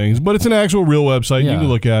Google these things. But it's an actual real website. Yeah. You can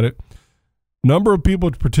look at it. Number of people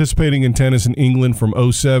participating in tennis in England from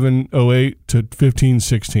 07, 08 to 15,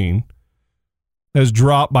 16 has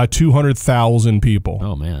dropped by 200,000 people.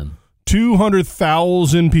 Oh, man.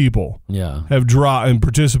 200,000 people have dropped in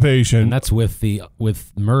participation. And that's with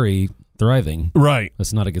Murray thriving. Right.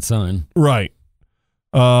 That's not a good sign. Right.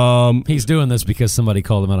 He's doing this because somebody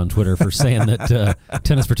called him out on Twitter for saying that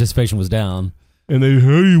tennis participation was down. And they,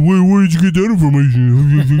 hey, where did you get that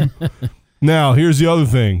information? Now, here's the other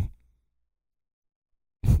thing.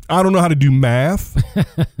 I don't know how to do math.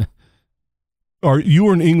 You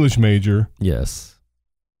were an English major. Yes.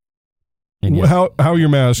 And how are your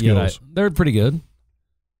math skills? They're pretty good.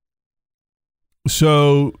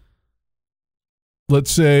 So let's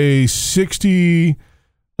say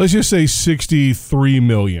 63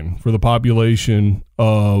 million for the population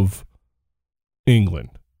of England.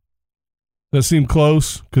 That seem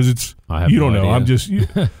close? Because it's you don't know. I'm just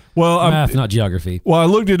math, not geography. Well, I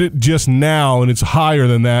looked at it just now, and it's higher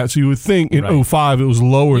than that. So you would think in 05 it was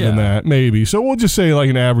lower than that, maybe. So we'll just say like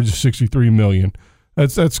an average of 63 million.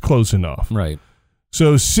 That's close enough. Right.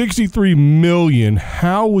 So 63 million,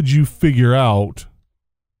 how would you figure out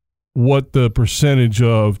what the percentage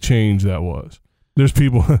of change that was? There's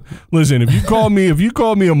people listen, if you call me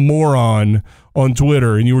a moron on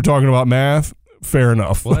Twitter and you were talking about math, fair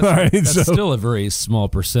enough. Well, that's still a very small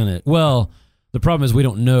percentage. Well, the problem is we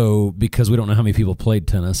don't know because we don't know how many people played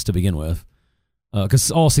tennis to begin with. Because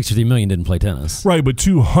all 63 million didn't play tennis. Right, but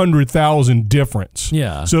 200,000 difference.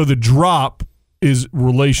 Yeah. So the drop is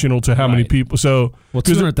relational to how many people. So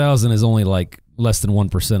 200,000 is only like less than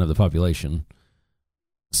 1% of the population.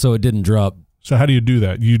 So it didn't drop. So how do you do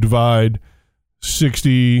that? You divide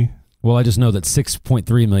 60. Well, I just know that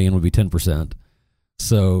 6.3 million would be 10%.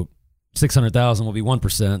 So 600,000 will be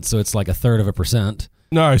 1%. So it's like 1/3%.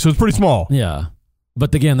 All right, so it's pretty small. Yeah.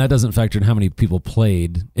 But again, that doesn't factor in how many people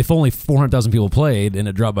played. If only 400,000 people played and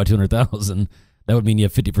it dropped by 200,000, that would mean you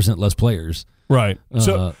have 50% less players. Right.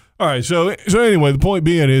 So all right. So anyway, the point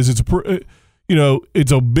being is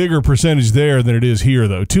it's a bigger percentage there than it is here,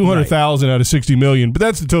 though. 200,000 out of 60 million, but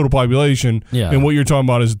that's the total population. Yeah. And what you're talking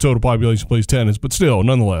about is the total population plays tennis, but still,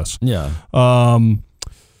 nonetheless. Yeah.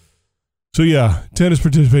 So yeah, tennis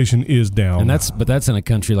participation is down, and that's in a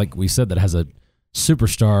country like we said that has a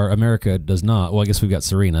superstar. America does not. Well, I guess we've got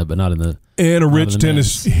Serena, but not in the and a rich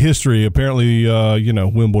tennis history. Apparently,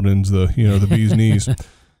 Wimbledon's the bee's knees.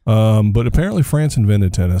 But apparently France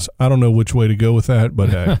invented tennis. I don't know which way to go with that, but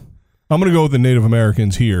hey, I'm going to go with the Native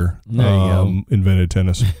Americans here. There you go. Invented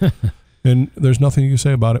tennis, and there's nothing you can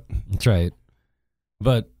say about it. That's right.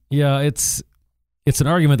 But yeah, it's an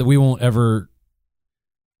argument that we won't ever.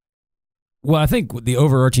 Well, I think the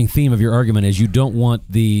overarching theme of your argument is you don't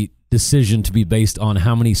want the decision to be based on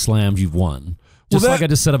how many slams you've won. Just like I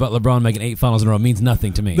just said about LeBron making 8 finals in a row means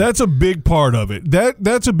nothing to me. That's a big part of it.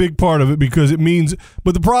 That's a big part of it because it means.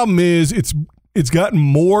 But the problem is, it's gotten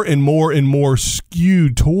more and more and more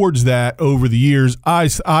skewed towards that over the years.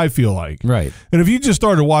 I feel like right. And if you just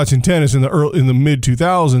started watching tennis in the mid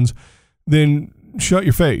 2000s, then shut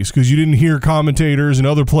your face because you didn't hear commentators and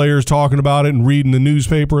other players talking about it and reading the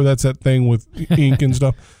newspaper. That's that thing with ink and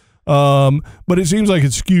stuff. But it seems like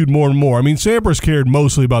it's skewed more and more. I mean, Sampras cared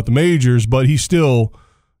mostly about the majors, but he still,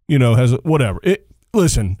 has whatever.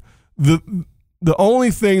 Listen, the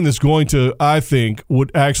only thing that's going to, I think,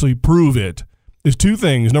 would actually prove it is two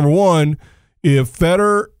things. Number one, if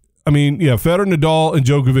Federer, Nadal, and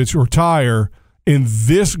Djokovic retire in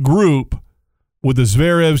this group with the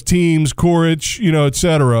Zverev's teams, Coric, et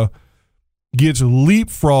cetera, gets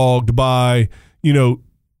leapfrogged by,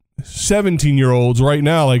 17-year-olds right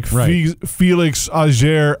now, like Felix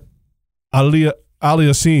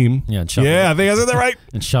Auger-Aliassime. Yeah, I think I said that right.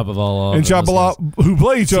 And Shapovalov. And Shapovalov, who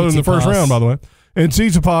play each other in the first round, by the way. And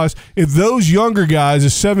Tsitsipas. If those younger guys,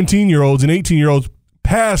 as 17-year-olds and 18-year-olds,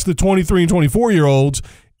 pass the 23 and 24-year-olds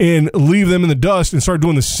and leave them in the dust and start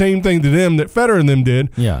doing the same thing to them that Federer and them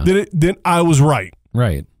did, then I was right.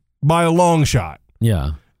 Right. By a long shot.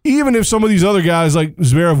 Yeah. Even if some of these other guys like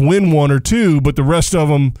Zverev win one or two, but the rest of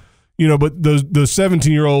them, but the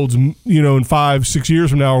 17-year-olds, in 5-6 years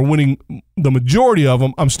from now are winning the majority of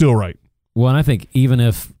them, I'm still right. Well, and I think even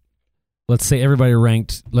if, let's say everybody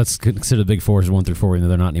ranked, let's consider the big fours 1 through 4, even though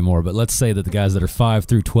they're not anymore, but let's say that the guys that are 5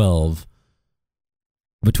 through 12,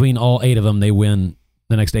 between all 8 of them, they win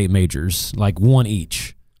the next 8 majors, like one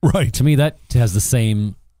each. Right. To me, that has the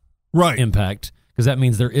same impact because that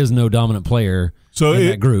means there is no dominant player in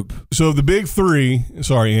that group. So if the big three,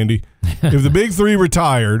 sorry, Andy, if the big three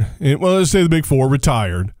retired, let's say the big four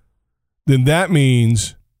retired, then that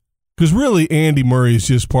means, because really Andy Murray is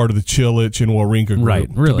just part of the Cilic and Wawrinka group, right?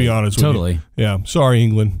 Really, to be honest with you. Totally. Yeah. Sorry,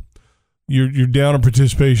 England. You're down in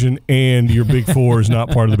participation, and your big four is not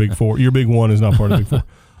part of the big four. Your big one is not part of the big four.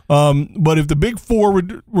 But if the big four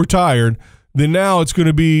retired, then now it's going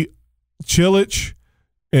to be Cilic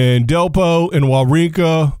and Delpo and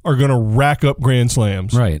Wawrinka are going to rack up Grand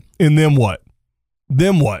Slams. Right. And then what?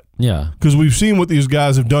 Yeah. Because we've seen what these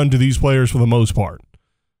guys have done to these players for the most part.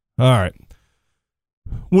 All right.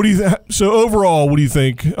 What do you So overall, what do you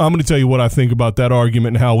think? I'm going to tell you what I think about that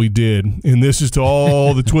argument and how we did. And this is to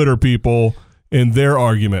all the Twitter people and their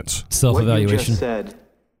arguments. Self-evaluation. What you just said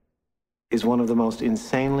is one of the most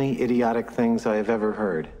insanely idiotic things I have ever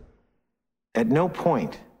heard. At no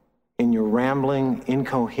point in your rambling,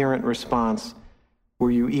 incoherent response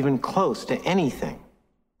were you even close to anything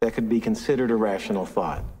that could be considered a rational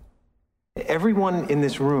thought. Everyone in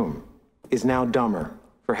this room is now dumber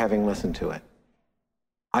for having listened to it.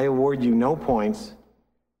 I award you no points,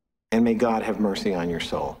 and may God have mercy on your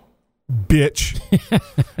soul. Bitch.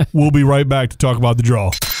 We'll be right back to talk about the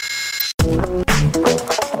draw.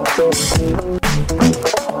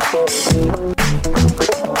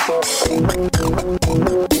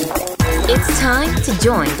 It's time to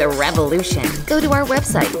join the revolution. Go to our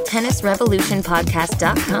website,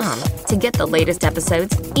 tennisrevolutionpodcast.com, to get the latest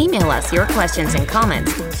episodes, email us your questions and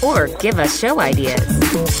comments, or give us show ideas.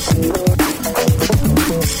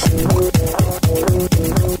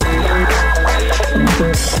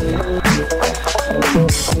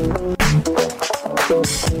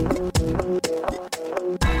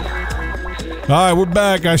 All right, we're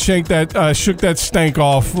back. I shook that stank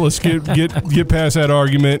off. Let's get past that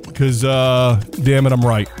argument because, damn it, I'm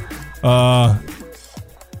right. The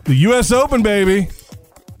U.S. Open, baby.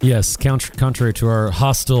 Yes, contrary to our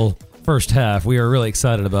hostile first half, we are really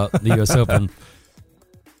excited about the U.S. Open.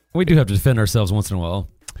 We do have to defend ourselves once in a while.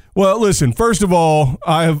 Well, listen, first of all,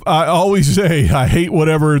 I always say I hate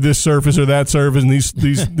whatever this surface or that surface, and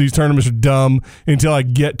these tournaments are dumb until I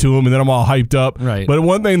get to them, and then I'm all hyped up. Right. But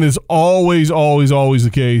one thing that's always the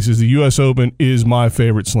case is the U.S. Open is my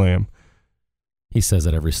favorite slam. He says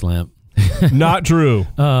that every slam. Not true.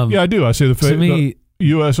 Yeah, I do. I say the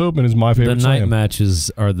U.S. Open is my favorite slam. The night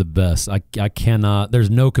matches are the best. I cannot – there's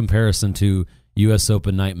no comparison to U.S.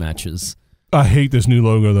 Open night matches. I hate this new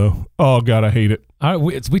logo, though. Oh, God, I hate it.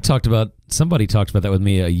 Somebody talked about that with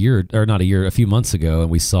me a few months ago,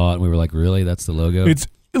 and we saw it, and we were like, really? That's the logo?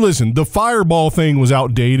 Listen, the Fireball thing was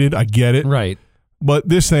outdated. I get it. Right. But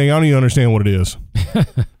this thing, I don't even understand what it is.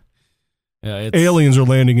 Yeah, aliens are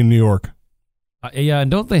landing in New York. Yeah,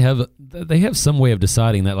 and don't they have some way of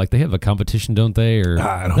deciding that? Like, they have a competition, don't they? Or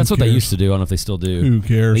that's what they used to do. I don't know if they still do. Who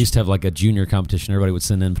cares? They used to have like a junior competition. Everybody would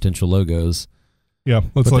send in potential logos. Yeah,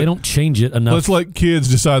 but they don't change it enough. Let's let kids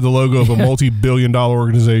decide the logo of a multi-billion-dollar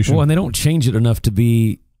organization. Well, and they don't change it enough to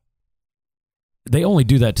be they only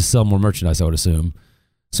do that to sell more merchandise, I would assume.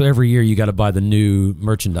 So every year you got to buy the new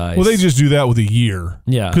merchandise. Well, they just do that with a year.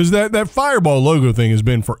 Yeah. Because that Fireball logo thing has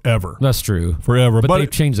been forever. That's true. Forever. But they've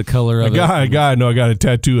changed the color of a guy, I know I got a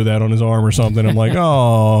tattoo of that on his arm or something. I'm like,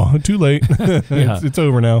 oh, too late. It's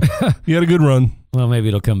over now. You had a good run. Well, maybe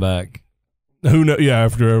it'll come back. Who knows? Yeah,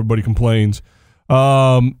 after everybody complains.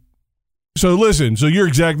 So listen, so you're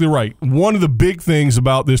exactly right. One of the big things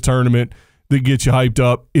about this tournament that gets you hyped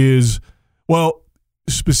up is, well,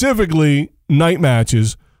 specifically night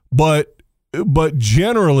matches, but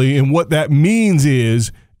generally, and what that means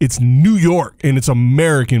is it's New York and it's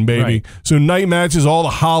American, baby. Right. So night matches, all the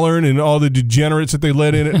hollering and all the degenerates that they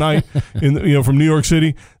let in at night, from New York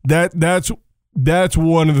City. That's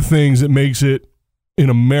one of the things that makes it an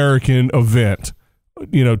American event,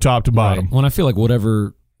 top to bottom. Right. Well, I feel like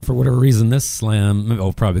for whatever reason, this slam,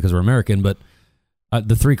 probably because we're American, but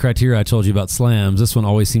the three criteria I told you about slams, this one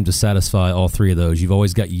always seemed to satisfy all three of those. You've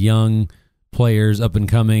always got young players up and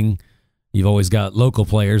coming. You've always got local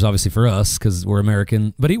players, obviously for us because we're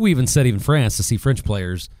American. But we even said France to see French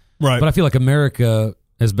players. Right. But I feel like America,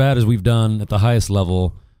 as bad as we've done at the highest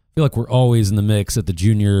level, I feel like we're always in the mix at the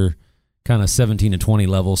junior kind of 17 to 20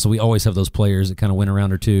 level. So we always have those players that kind of win a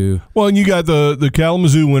round or two. Well, and you got the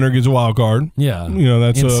Kalamazoo winner gets a wild card. Yeah.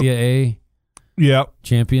 That's NCAA. Yeah.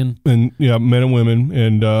 Champion. And men and women.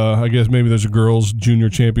 And I guess maybe there's a girls junior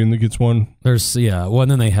champion that gets one. Well,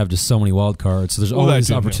 and then they have just so many wild cards. So there's always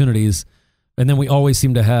opportunities. And then we always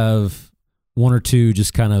seem to have one or two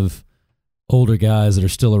just kind of older guys that are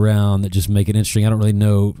still around that just make it interesting. I don't really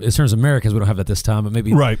know. In terms of Americans, we don't have that this time, but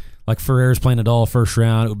maybe like Ferrer's playing Nadal first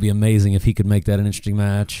round. It would be amazing if he could make that an interesting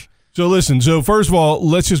match. So listen, first of all,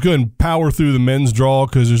 let's just go ahead and power through the men's draw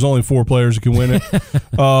because there's only 4 players that can win it.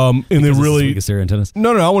 And then really, in tennis.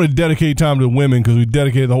 No, I want to dedicate time to the women because we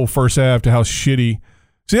dedicated the whole first half to how shitty.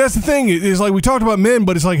 See, that's the thing. It's like we talked about men,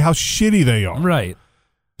 but it's like how shitty they are. Right.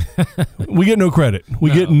 We get no credit. We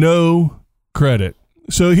get no credit.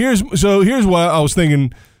 So here's what I was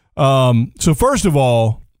thinking. So first of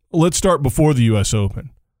all, let's start before the U.S. Open.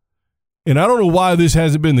 And I don't know why this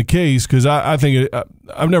hasn't been the case because I think I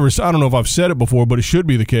don't know if I've said it before, but it should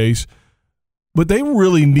be the case. But they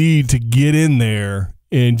really need to get in there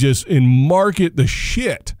and market the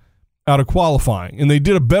shit out of qualifying. And they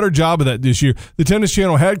did a better job of that this year. The Tennis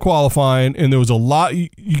Channel had qualifying, and there was a lot.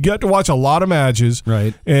 You got to watch a lot of matches.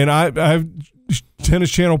 Right. And I have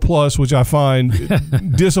Tennis Channel Plus, which I find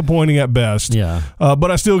disappointing at best. Yeah.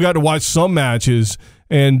 But I still got to watch some matches.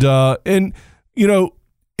 And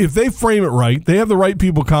if they frame it right, they have the right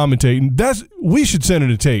people commentating. We should send it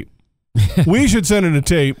a tape. We should send it a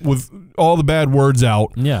tape with all the bad words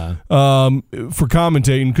out. Yeah. For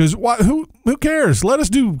commentating because who cares? Let us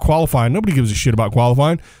do qualifying. Nobody gives a shit about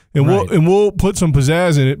qualifying, and we'll put some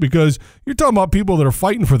pizzazz in it because you're talking about people that are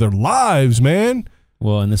fighting for their lives, man.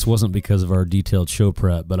 Well, and this wasn't because of our detailed show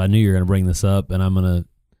prep, but I knew you were going to bring this up, and I'm going to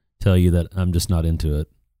tell you that I'm just not into it.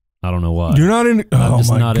 I don't know why. You're not into. I'm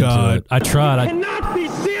just not God. into it. I tried. You cannot be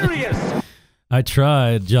serious. I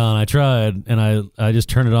tried, John. I tried, and I just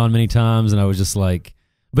turned it on many times, and I was just like,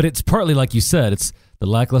 but it's partly like you said, it's the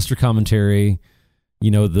lackluster commentary,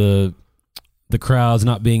 the crowds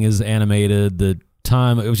not being as animated, the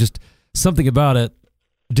time. It was just something about it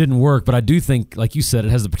didn't work. But I do think, like you said,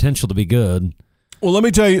 it has the potential to be good. Well, let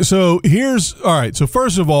me tell you. So all right. So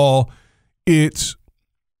first of all, it's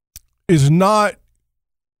not.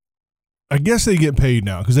 I guess they get paid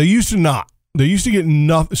now because they used to not. They used to get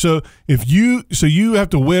nothing. So you have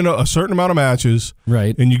to win a certain amount of matches,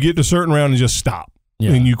 right? And you get to a certain round and just stop,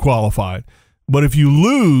 yeah. And you qualified. But if you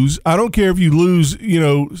lose, I don't care if you lose,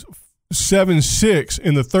 7-6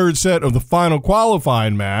 in the third set of the final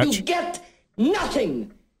qualifying match. You get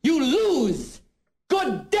nothing. You lose.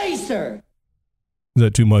 Good day, sir. Is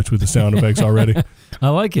that too much with the sound effects already? I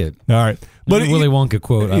like it. All right, but Willy Wonka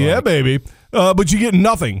quote. Baby. But you get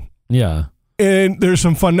nothing. Yeah. And there's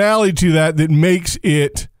some finality to that makes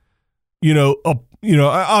it,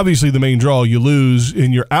 obviously the main draw, you lose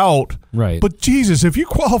and you're out. Right. But Jesus, if you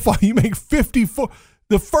qualify, you make 54.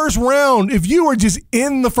 The first round, if you were just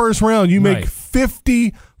in the first round, you make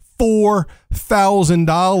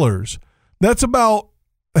 $54,000. That's about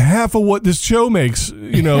half of what this show makes,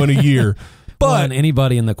 in a year. But and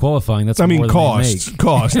anybody in the qualifying, that's more than costs, they make.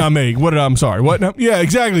 Cost, not make. I'm sorry. What? Now, yeah,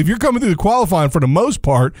 exactly. If you're coming through the qualifying for the most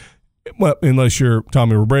part, well, unless you're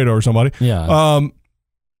Tommy Robredo or somebody. Yeah.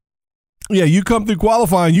 You come through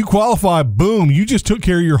qualifying, you qualify, boom, you just took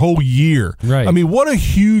care of your whole year. Right. I mean, what a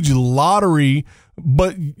huge lottery,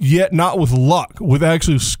 but yet not with luck, with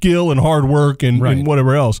actual skill and hard work and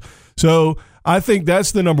whatever else. So I think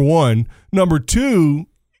that's the number one. Number two,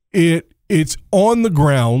 it It's on the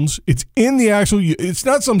grounds. It's in the actual. It's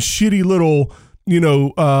not some shitty little,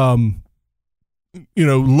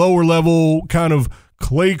 lower level kind of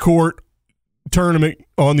clay court tournament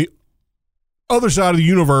on the other side of the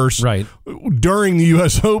universe, right, during the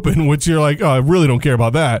U.S. Open, which you're like, oh, I really don't care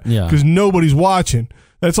about that, because nobody's watching.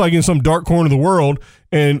 That's like in some dark corner of the world,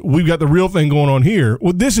 and we've got the real thing going on here.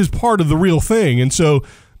 Well, this is part of the real thing, and so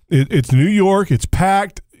it's New York. It's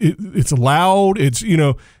packed. It's loud. It's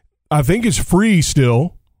I think it's free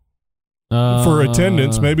still for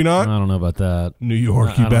attendance. Maybe not. I don't know about that. New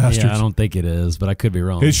York, you bastards. Yeah, I don't think it is, but I could be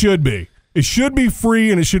wrong. It should be. It should be free,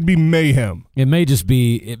 and it should be mayhem. It may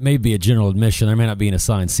be a general admission. There may not be an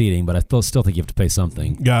assigned seating, but I still think you have to pay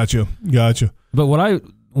something. Gotcha. But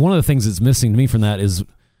one of the things that's missing to me from that is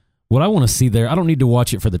what I want to see there. I don't need to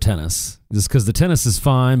watch it for the tennis, just because the tennis is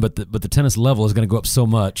fine, but the tennis level is going to go up so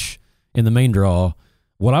much in the main draw.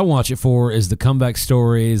 What I watch it for is the comeback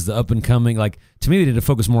stories, the up and coming. Like, to me, they need to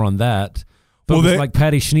focus more on that. Like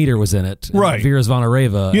Patty Schnyder was in it, right? Vera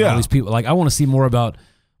Zvonareva, all these people. Like, I want to see more about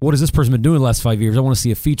what has this person been doing the last 5 years. I want to see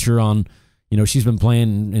a feature on, she's been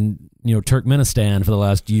playing in Turkmenistan for the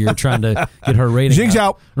last year, trying to get her rating. Zing's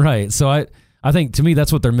out. Right. So I think, to me,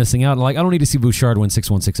 that's what they're missing out. Like, I don't need to see Bouchard win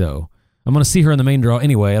 6-1, 6-0. I'm going to see her in the main draw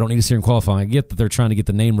anyway. I don't need to see her in qualifying. I get that they're trying to get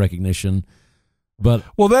the name recognition, but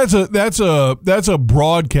that's a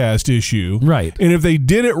broadcast issue, right? And if they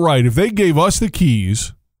did it right, if they gave us the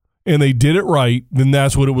keys and they did it right, then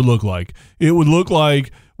that's what it would look like. It would look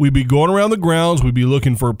like we'd be going around the grounds. We'd be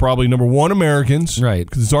looking for probably number one Americans, right?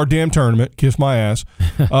 Because it's our damn tournament. Kiss my ass.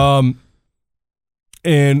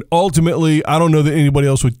 And ultimately, I don't know that anybody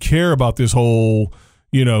else would care about this whole,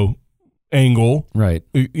 angle, right?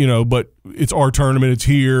 But it's our tournament. It's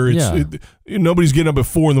here. Nobody's getting up at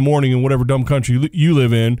 4 a.m. in whatever dumb country you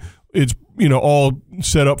live in. It's all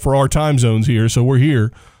set up for our time zones here, so we're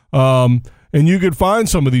here. And you could find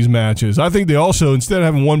some of these matches. I think they also, instead of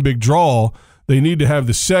having one big draw, they need to have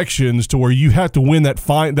the sections to where you have to win that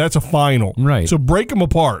that's a final. Right. So break them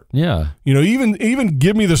apart. Yeah. Even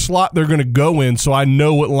give me the slot they're going to go in so I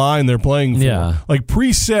know what line they're playing for. Yeah. Like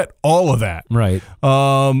preset all of that. Right.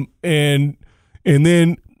 And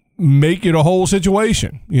then make it a whole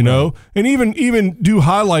situation, right. And even do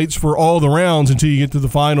highlights for all the rounds until you get to the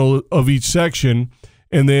final of each section,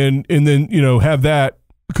 and then have that,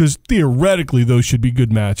 because theoretically those should be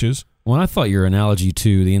good matches. Well, I thought your analogy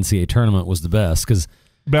to the NCAA tournament was the best, because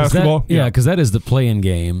basketball, because that is the play-in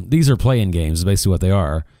game. These are play-in games, is basically what they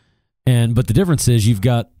are. But the difference is you've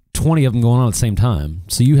got 20 of them going on at the same time,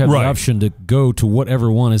 so you have the option to go to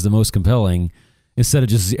whatever one is the most compelling, instead of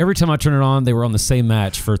just every time I turn it on, they were on the same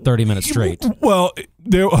match for 30 minutes straight. Well,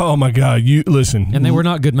 oh my God, you listen, and they were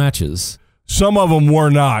not good matches. Some of them were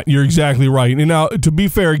not. You're exactly right. And now, to be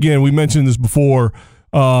fair, again, we mentioned this before.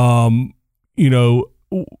 I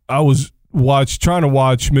was trying to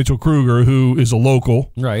watch Mitchell Kruger, who is a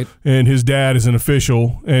local, right? And his dad is an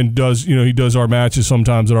official and does he does our matches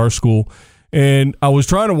sometimes at our school. And I was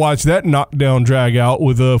trying to watch that knockdown drag out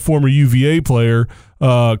with a former UVA player,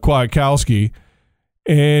 Kwiatkowski,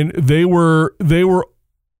 and they were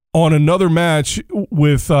on another match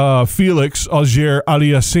with Felix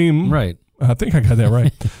Auger-Aliassime. Right. I think I got that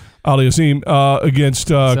right. Aliassime against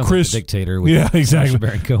Chris. Like dictator. With exactly.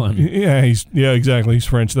 Baron Cohen. Yeah, exactly. He's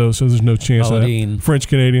French though, so there's no chance of that. French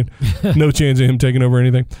Canadian. No chance of him taking over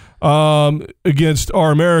anything. Against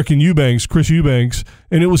our American Chris Eubanks,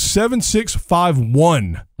 and it was 7-6,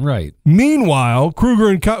 5-1. Right. Meanwhile, Kruger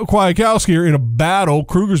and Kwiatkowski are in a battle.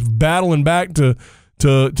 Kruger's battling back to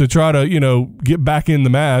try to get back in the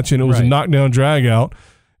match, and it was a knockdown drag out.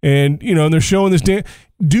 And and they're showing this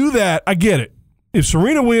do that. I get it. If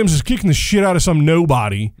Serena Williams is kicking the shit out of some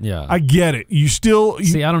nobody, I get it. You still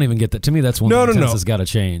see. I don't even get that. To me, that's one thing tennis has got to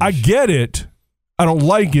change. I get it. I don't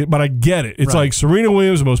like it, but I get it. It's like Serena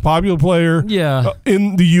Williams, the most popular player,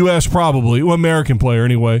 in the U.S. probably, American player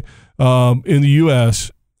anyway, in the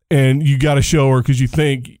U.S. And you got to show her because you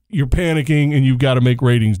think you're panicking and you've got to make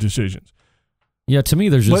ratings decisions. Yeah, to me,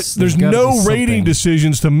 there's no rating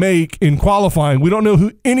decisions to make in qualifying. We don't know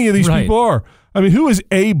who any of these people are. I mean, who is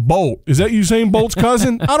Abe Bolt? Is that Usain Bolt's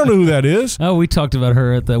cousin? I don't know who that is. Oh, we talked about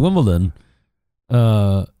her at the Wimbledon.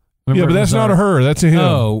 But that's not a her. That's a him.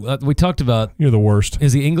 Oh, we talked about... You're the worst.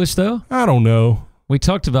 Is he English, though? I don't know. We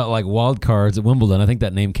talked about, wild cards at Wimbledon. I think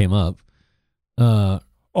that name came up.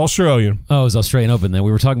 Australian. Oh, it was Australian Open then.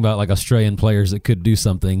 We were talking about, Australian players that could do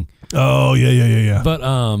something. Oh, yeah. But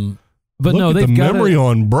Look no, at they've the got memory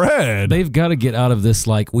on Brad. They've got to get out of this,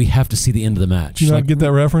 we have to see the end of the match. Did you not get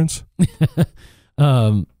that reference?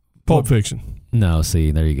 Pull Pulp Fiction. No,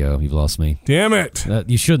 see, there you go. You've lost me. Damn it.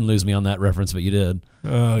 You shouldn't lose me on that reference, but you did.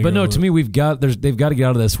 But no, to me, they've got to get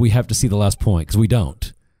out of this. We have to see the last point because we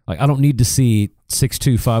don't. Like, I don't need to see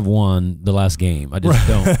 6-2, 5-1 the last game. I just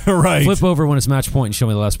don't. Right. Flip over when it's match point and show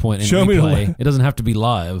me the last point and Show me replay. It doesn't have to be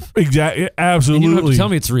live. Exactly. Absolutely. And you don't have to tell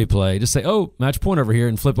me it's a replay. Just say, oh, match point over here,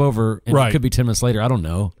 and flip over, and Right. it could be 10 minutes later. I don't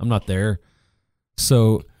know. I'm not there.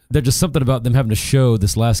 So there's just something about them having to show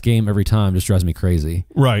this last game every time just drives me crazy.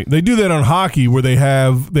 Right. They do that on hockey where they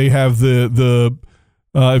have the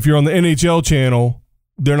if you're on the NHL channel,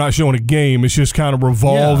 they're not showing a game. It's just kind of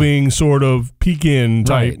revolving sort of peek in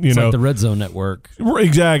type, Right. It's like the Red Zone Network.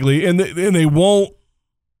 Exactly. And they won't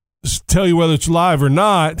tell you whether it's live or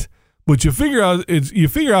not, but you figure out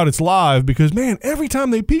it's live because, man, every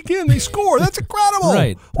time they peek in, they score. That's incredible.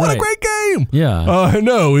 Right. What a great game. Yeah.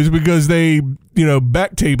 No, it's because they,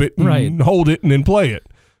 back tape it and hold it and then play it.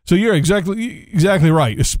 So you're exactly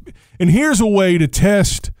right. And here's a way to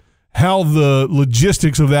test how the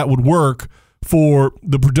logistics of that would work for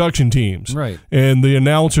the production teams and the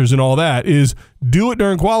announcers and all that is do it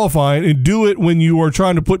during qualifying and do it when you are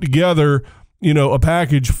trying to put together, a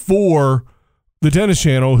package for the Tennis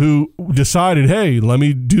Channel who decided, hey, let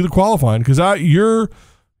me do the qualifying because you're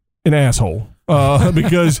an asshole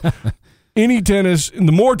because any tennis,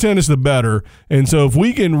 the more tennis, the better. And so if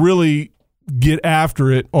we can really get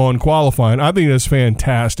after it on qualifying, I think that's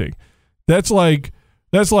fantastic. That's like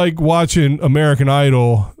watching American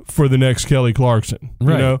Idol for the next Kelly Clarkson.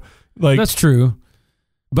 Right. That's true.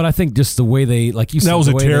 But I think just the way they, like you said, that was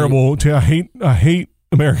a terrible. I hate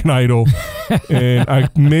American Idol, and I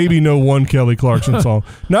maybe know one Kelly Clarkson song.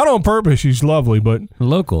 Not on purpose. She's lovely, but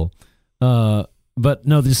local. But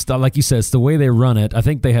no, just like you said, it's the way they run it. I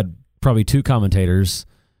think they had probably 2 commentators.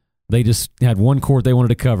 They just had one court they wanted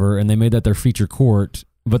to cover, and they made that their feature court.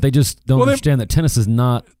 But they just don't understand that tennis is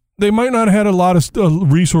not. They might not have had a lot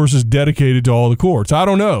of resources dedicated to all the courts. I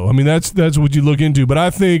don't know. I mean, that's what you look into. But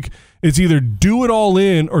I think it's either do it all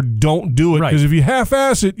in or don't do it. Because if you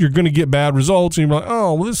half-ass it, you're going to get bad results. And you're like,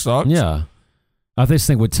 oh, well, this sucks. Yeah. I just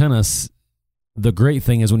think with tennis, the great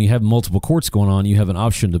thing is when you have multiple courts going on, you have an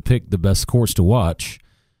option to pick the best courts to watch.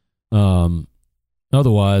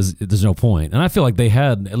 Otherwise, there's no point. And I feel like they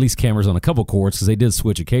had at least cameras on a couple courts because they did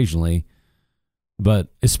switch occasionally. But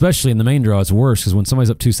especially in the main draw, it's worse because when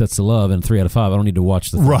somebody's up 2 sets to love and 3 out of 5, I don't need to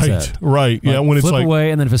watch the third set. Right. Yeah, like, when it's flip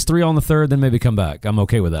away, and then if it's 3 on the third, then maybe come back. I'm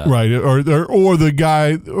okay with that. Right, or the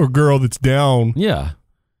guy or girl that's down,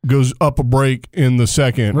 goes up a break in the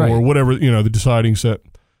second or whatever, the deciding set.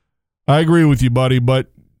 I agree with you, buddy.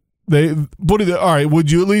 But all right.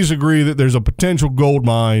 Would you at least agree that there's a potential gold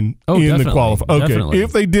mine in the qualifier? Okay, definitely.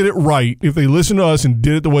 If they did it right, if they listened to us and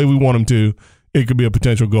did it the way we want them to, it could be a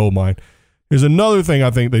potential gold mine. There's another thing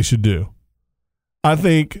I think they should do. I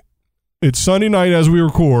think it's Sunday night as we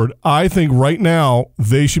record. I think right now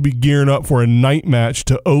they should be gearing up for a night match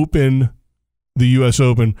to open the U.S.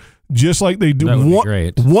 Open, just like they do. That would be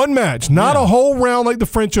great. One match, not a whole round like the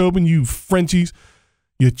French Open, you Frenchies,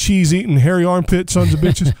 you cheese-eating, hairy armpit sons of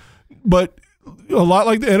bitches. But a lot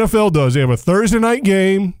like the NFL does. They have a Thursday night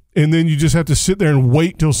game, and then you just have to sit there and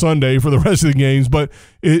wait till Sunday for the rest of the games. But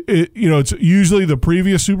it's usually the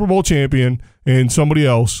previous Super Bowl champion and somebody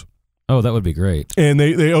else. Oh, that would be great. And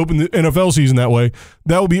they open the NFL season that way.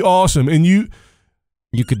 That would be awesome. And you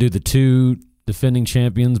could do the 2 defending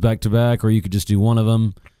champions back to back, or you could just do one of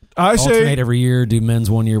them. Alternate every year. Do men's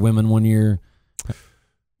 1 year, women 1 year.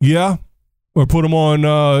 Yeah, or put them on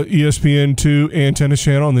ESPN2 and Tennis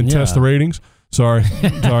Channel, and then test the ratings. Sorry.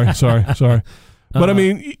 But, I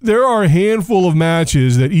mean, there are a handful of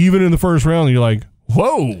matches that even in the first round, you're like,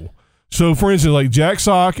 whoa. So, for instance, like Jack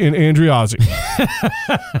Sock and Andriazzi.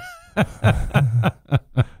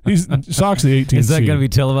 Sock's the 18th Is that seed. going to be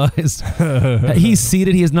televised? He's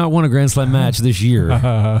seeded. He has not won a Grand Slam match this year.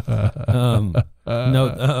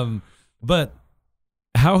 But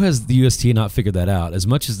how has the USTA not figured that out? As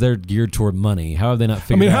much as they're geared toward money, how have they not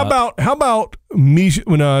figured out? How about Misha?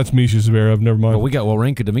 Well, no, it's Misha Zverev. Never mind. Well, we got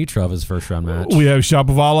Wawrinka Dimitrov as first round match. We have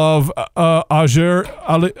Shapovalov, Auger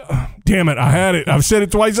Ali. Damn it, I had it. I've said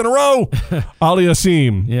it twice in a row.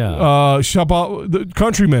 Aliassime. Yeah. The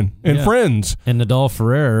countrymen and friends. And Nadal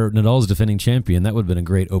Ferrer. Nadal's defending champion. That would have been a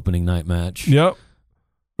great opening night match. Yep.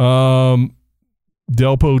 Delpo,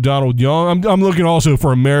 Donald Young. I'm looking also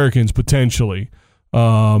for Americans potentially.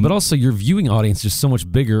 But also your viewing audience is just so much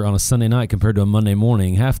bigger on a Sunday night compared to a Monday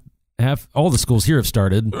morning. Half all the schools here have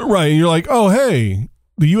started. Right. And you're like, oh, hey,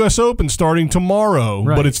 the U.S. Open starting tomorrow,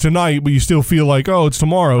 Right. but it's tonight, but you still feel like, oh, it's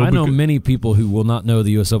tomorrow. I know because- many people who will not know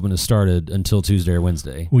the U.S. Open has started until Tuesday or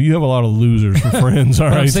Wednesday. Well, you have a lot of losers for friends, all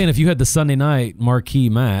But right? I'm saying if you had the Sunday night marquee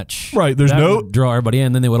match, Right, there's that no- would draw everybody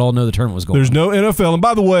in, then they would all know the tournament was going There's on. no NFL. And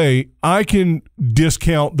by the way, I can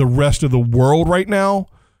discount the rest of the world right now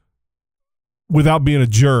without being a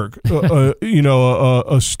jerk,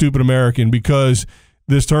 a stupid American, because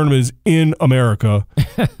this tournament is in America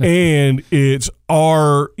and it's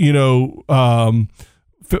our,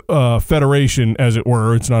 federation, as it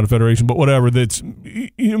were. It's not a federation, but whatever, that's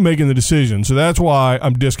making the decision. So that's why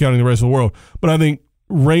I'm discounting the rest of the world. But I think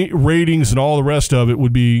ratings and all the rest of it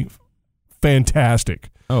would be fantastic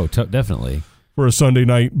Oh, definitely. for a Sunday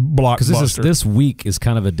night blockbuster. Because this week is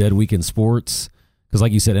kind of a dead week in sports. Because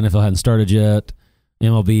like you said, NFL hadn't started yet.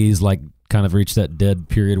 MLB's like kind of reached that dead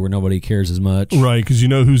period where nobody cares as much. Right, because you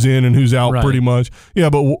know who's in and who's out Right. pretty much. Yeah,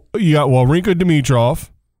 but you got Wawrinka Dimitrov,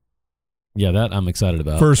 Yeah, that I'm excited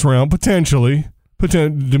about. first round, potentially.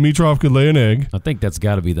 Dimitrov could lay an egg. I think that's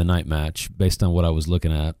got to be the night match based on what I was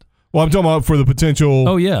looking at. Well, I'm talking about for the potential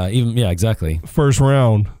Oh yeah, exactly. first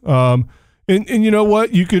round. And you know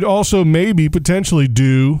what? You could also maybe potentially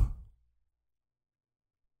do.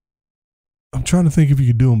 I'm trying to think if you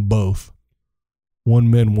could do them both.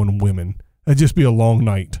 One men, one women. That'd just be a long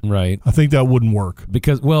night. Right. I think that wouldn't work.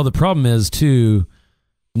 Because the problem is too.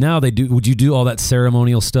 Now they do. Would you do all that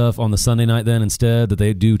ceremonial stuff on the Sunday night then instead that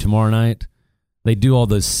they do tomorrow night? They do all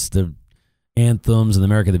the anthems and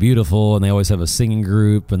America the Beautiful, and they always have a singing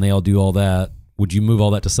group, and they all do all that. Would you move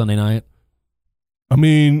all that to Sunday night? I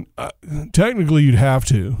mean, technically you'd have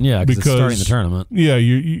to. Yeah, because it's starting the tournament. Yeah,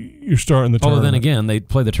 you're starting the tournament. Although then again, they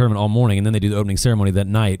play the tournament all morning, and then they do the opening ceremony that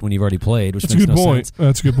night when you've already played, which That's a makes good no point. sense.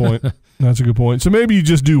 That's a good point. That's a good point. So maybe you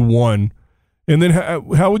just do one, and then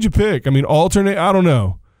how would you pick? I mean, alternate? I don't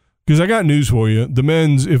know. Because I got news for you. The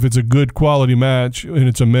men's, if it's a good quality match, and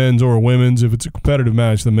it's a men's or a women's, if it's a competitive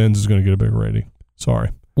match, the men's is going to get a bigger rating.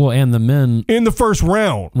 Sorry. Well, and the men, In the first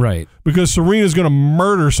round. right? Because Serena's going to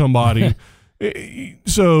murder somebody.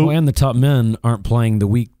 So, Well, and the top men aren't playing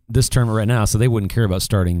this tournament right now, so they wouldn't care about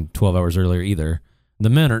starting 12 hours earlier either.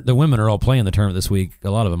 The women are all playing the tournament this week.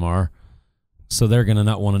 A lot of them are, so they're going to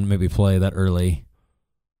not want to maybe play that early.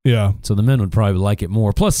 yeah. So the men would probably like it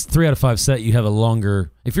more. Plus, 3 out of 5 set, you have a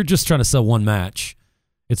longer. If you're just trying to sell one match,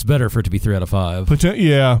 it's better for it to be 3 out of 5.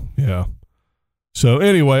 Yeah. So,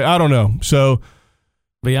 anyway, I don't know. So,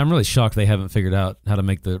 But yeah, I'm really shocked they haven't figured out how to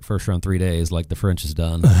make the first round 3 days like the French has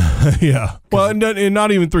done. yeah. Well, and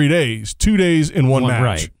not even 3 days. 2 days in one match.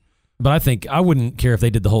 Right. But I think I wouldn't care if they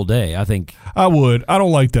did the whole day. I think I would. I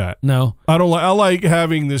don't like that. no. I like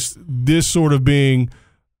having this sort of being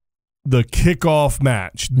the kickoff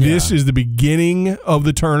match. Yeah. This is the beginning of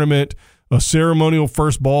the tournament. A ceremonial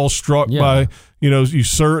first ball struck by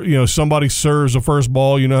somebody serves the first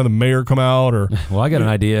ball. You know how the mayor come out or Well, I got an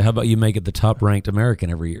idea. How about you make it the top ranked American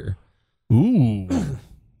every year? ooh.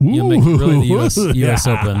 You make it really the U.S. Yeah.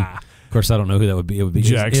 Open. Of course, I don't know who that would be. It would be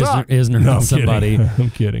Jack Sock. Isner No, I'm somebody kidding. I'm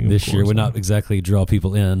kidding. Of this year course would not exactly draw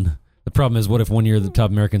people in. The problem is, what if one year the top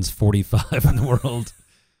American's 45 in the world?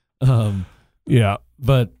 Yeah.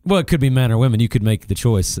 But it could be men or women. You could make the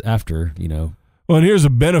choice after. Well, and here's a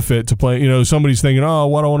benefit to play. Somebody's thinking, oh,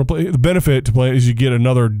 what do I want to play? The benefit to play is you get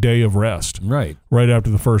another day of rest Right. right after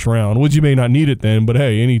the first round, which you may not need it then. But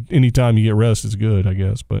hey, any time you get rest is good, I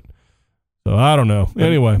guess. But so I don't know.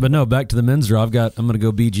 Anyway, But no, back to the men's draw. I'm going to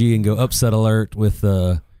go BG and go upset alert with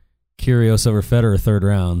Kyrgios over Federer third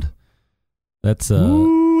round. That's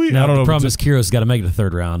Ooh, I now don't the know. problem is Kyrgios got to make it to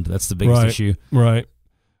third round. That's the biggest Right. issue. Right.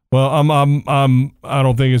 Well, I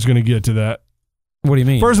don't think it's going to get to that. What do you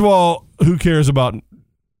mean? First of all, who cares about?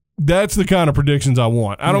 That's the kind of predictions I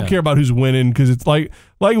want. I don't Yeah. care about who's winning because it's like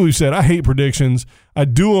we've said. I hate predictions. I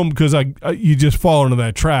do them because you just fall into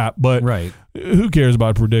that trap. But right. who cares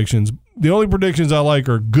about predictions? The only predictions I like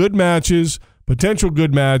are good matches, potential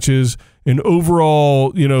good matches, and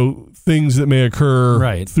overall, things that may occur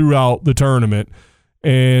Right. throughout the tournament.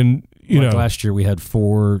 And Last year we had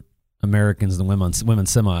 4 Americans in the women's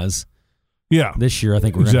semis. yeah. This year I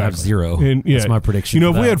think we're going to have Exactly. 0. And, yeah. That's my prediction. If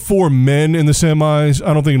for we that. had 4 men in the semis,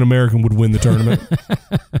 I don't think an American would win the tournament.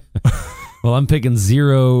 Well, I'm picking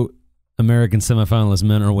 0 American semifinalists,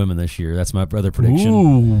 men or women, this year. That's my other prediction.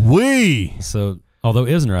 Ooh, wee. So, although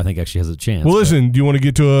Isner, I think actually has a chance. Well, but- listen, do you want to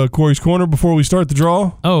get to Corey's Corner before we start the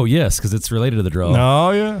draw? Oh yes, because it's related to the draw.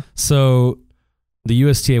 No, yeah. So, the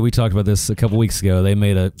USTA, we talked about this a couple weeks ago. They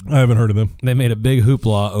made a I haven't heard of them. big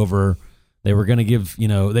hoopla over. They were going to give,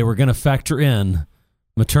 they were going to factor in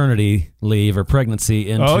maternity leave or pregnancy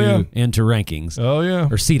into Oh, yeah. into rankings Oh, yeah.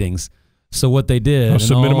 or seedings. So what they did, I'm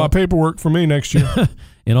submitting my paperwork for me next year.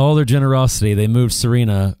 in all their generosity, they moved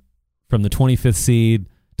Serena from the 25th seed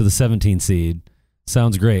to the 17th seed.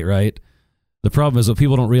 Sounds great, right? The problem is what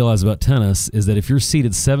people don't realize about tennis is that if you're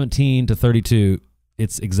seeded 17 to 32,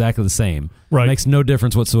 it's exactly the same. Right. It makes no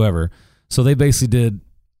difference whatsoever. So they basically did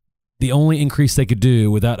the only increase they could do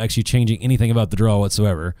without actually changing anything about the draw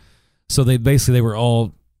whatsoever. So they were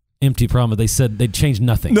all empty promise. They said they'd change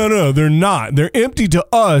nothing. No, they're not. They're empty to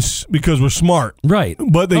us because we're smart. Right.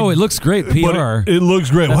 But it looks great, PR. It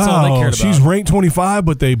looks great. That's all they cared about. She's ranked 25,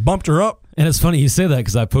 but they bumped her up. And it's funny you say that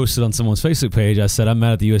because I posted on someone's Facebook page. I said, I'm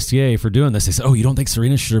mad at the USTA for doing this. They said, oh, you don't think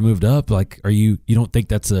Serena should have moved up? Like, you don't think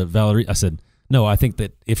that's a valid? I said, no, I think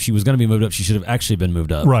that if she was going to be moved up, she should have actually been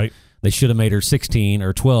moved up. Right. They should have made her 16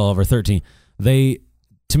 or 12 or 13.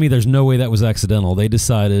 To me, there's no way that was accidental. They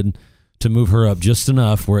decided to move her up just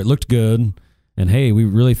enough where it looked good. And hey, we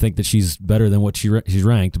really think that she's better than what she's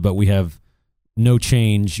ranked, but we have no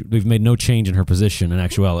change. We've made no change in her position in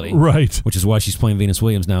actuality. Right. Which is why she's playing Venus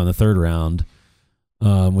Williams now in the third round,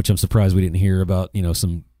 which I'm surprised we didn't hear about,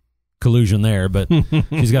 some collusion there. But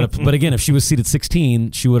she's got but again, if she was seeded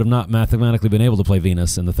 16, she would have not mathematically been able to play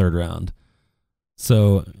Venus in the third round.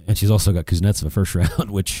 So, and she's also got Kuznetsova first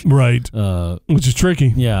round, which is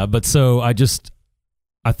tricky. Yeah, but so I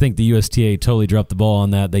think the USTA totally dropped the ball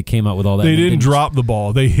on that. They came out with all that. They didn't drop the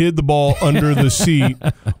ball. They hid the ball under the seat,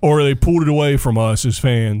 or they pulled it away from us as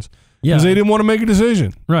fans because they didn't want to make a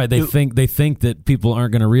decision. Right. They think that people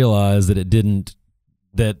aren't going to realize that it didn't.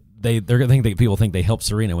 That they're going to think that people think they helped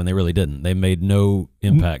Serena when they really didn't. They made no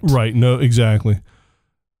impact. Right. No. Exactly.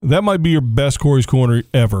 That might be your best Corey's Corner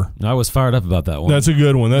ever. I was fired up about that one. That's a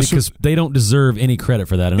good one. Because they don't deserve any credit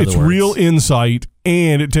for that. It's real insight,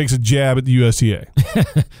 and it takes a jab at the USTA.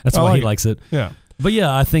 That's why he likes it. Yeah. But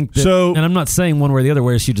yeah, I think that, and I'm not saying one way or the other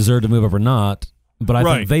where she deserved to move up or not, but I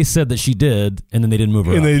think they said that she did, and then they didn't move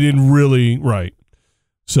her up. And they didn't really, right.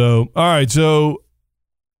 So, all right, so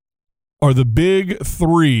are the big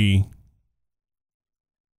three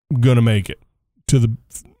going to make it to the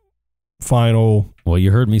final? Well,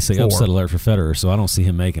 you heard me say 4. Upset alert for Federer, so I don't see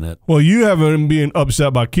him making it. Well, you have him being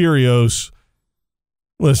upset by Kyrgios.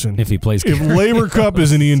 Listen, if he plays, if Laver Cup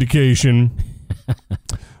is any indication,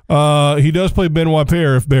 he does play Benoit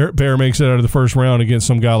Paire if Paire makes it out of the first round against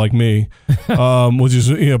some guy like me, which is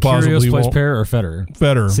possibly Kyrgios plays Paire or Federer.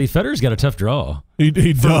 Federer. See, Federer's got a tough draw. He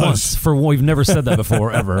does. We've never said that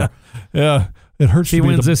before ever. Yeah, it hurts. If he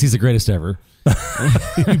wins this, he's the greatest ever.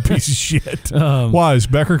 You piece of shit. Why is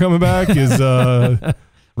Becker coming back? Is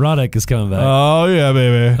Roddick is coming back? Oh yeah,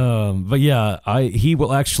 baby. But yeah, he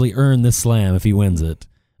will actually earn this slam if he wins it.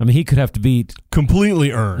 I mean, he could have to beat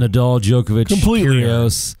completely earned Nadal, Djokovic,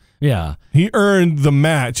 Kyrgios. Yeah, he earned the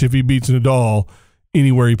match if he beats Nadal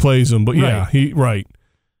anywhere he plays him. But yeah,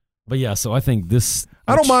 But yeah, so I think this.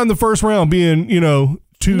 I don't mind the first round being 2,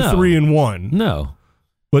 3, and 1. No.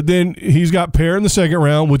 But then he's got Paire in the second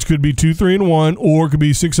round, which could be 2, 3, and 1, or it could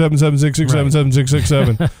be 6, 7, 7, 6, 6, 7, 7, 6, 6,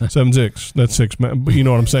 7, 7, 6. That's 6, but you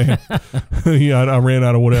know what I'm saying. I ran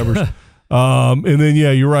out of whatever. And then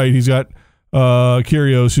you're right. He's got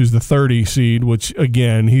Kyrgios, who's the 30 seed, which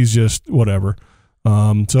again, he's just whatever.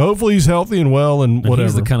 So hopefully he's healthy and well and whatever.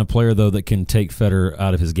 He's the kind of player though that can take Federer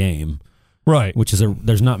out of his game, right? Which is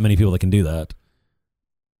there's not many people that can do that.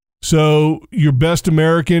 So your best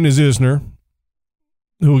American is Isner.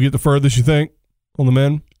 Who will get the furthest, you think, on the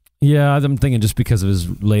men? Yeah, I'm thinking just because of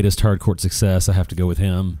his latest hard court success, I have to go with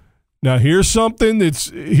him. Now, here's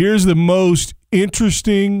the most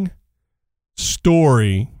interesting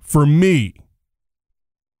story for me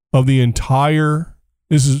of the entire,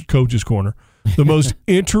 this is Coach's Corner, the most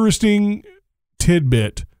interesting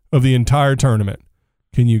tidbit of the entire tournament.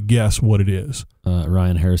 Can you guess what it is?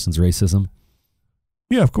 Ryan Harrison's racism.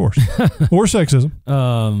 Yeah, of course. Or sexism.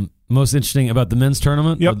 Most interesting about the men's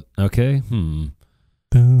tournament? Yep. Okay.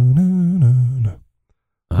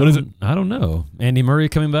 What is it? I don't know. Andy Murray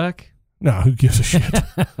coming back? No, who gives a shit?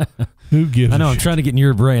 Who gives a shit? I know, I'm trying to get in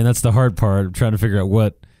your brain. That's the hard part. I'm trying to figure out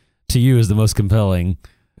what, to you, is the most compelling.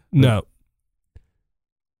 No.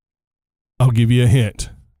 I'll give you a hint.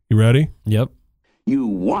 You ready? Yep. You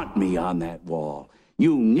want me on that wall.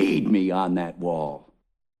 You need me on that wall.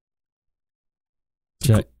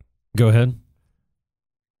 Check. Go ahead.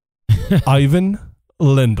 Ivan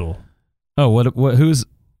Lendl. Oh,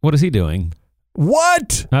 what is he doing?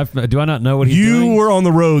 What? Do I not know what he's doing? You were on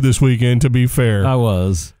the road this weekend, to be fair. I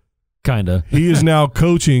was. Kinda. He is now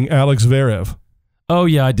coaching Alex Zverev. Oh,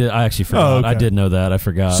 yeah, I did. I actually forgot. Oh, okay. I did know that. I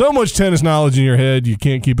forgot. So much tennis knowledge in your head, you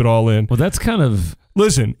can't keep it all in. Well, that's kind of...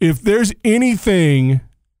 Listen, if there's anything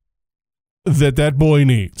that boy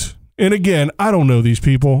needs, And again, I don't know these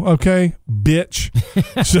people, okay? Bitch.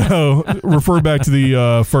 So refer back to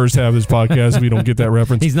the first half of this podcast if you don't get that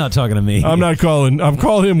reference. He's not talking to me. I'm calling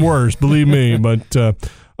him worse, believe me. But, so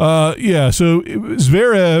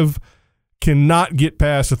Zverev cannot get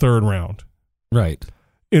past the third round. Right.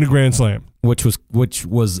 In a Grand Slam. Which was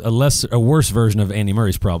a worse version of Andy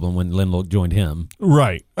Murray's problem when Lendl joined him.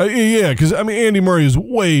 Right. Yeah, because, Andy Murray is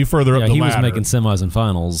way further up the ladder. He was making semis and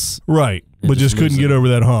finals. Right, but just couldn't get over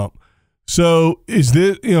that hump. So is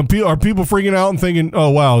this, are people freaking out and thinking,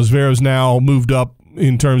 oh, wow, Zverev's now moved up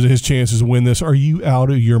in terms of his chances to win this? Are you out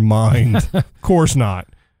of your mind? Of course not.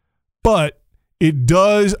 But it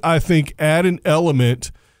does, I think, add an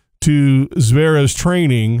element to Zverev's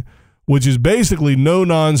training, which is basically no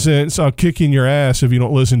nonsense. I'll kick in your ass if you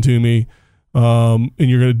don't listen to me, and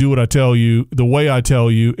you're going to do what I tell you, the way I tell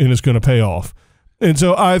you, and it's going to pay off. And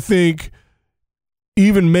so I think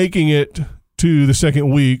even making it to the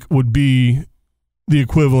second week would be the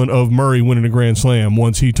equivalent of Murray winning a Grand Slam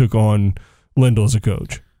once he took on Lendl as a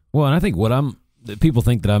coach. Well, and I think people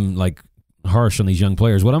think that I'm like harsh on these young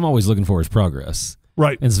players. What I'm always looking for is progress.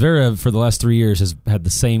 Right. And Zverev for the last 3 years has had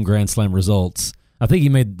the same Grand Slam results. I think he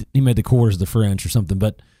made the quarters of the French or something,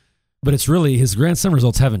 but it's really his Grand Slam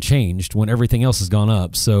results haven't changed when everything else has gone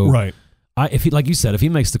up. So right. If he, like you said, if he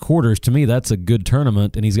makes the quarters, to me that's a good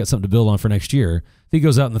tournament, and he's got something to build on for next year. If he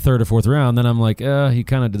goes out in the third or fourth round, then I'm like, he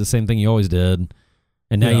kind of did the same thing he always did,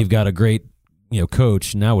 and now you've got a great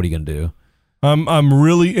coach. Now what are you going to do? I'm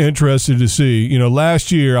really interested to see.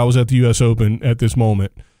 Last year I was at the U.S. Open at this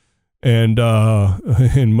moment, and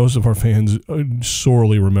most of our fans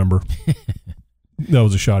sorely remember. That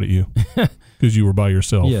was a shot at you because you were by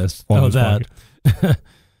yourself. Yes. That.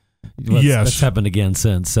 Yes. That's happened again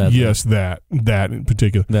since. Sadly. Yes, that in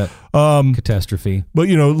particular. That catastrophe. But,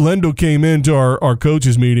 Lendl came into our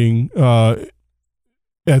coaches meeting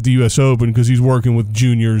at the U.S. Open because he's working with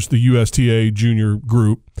juniors, the USTA junior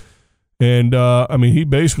group. And, he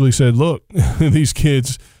basically said, look, these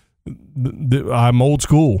kids, I'm old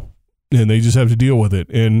school, and they just have to deal with it.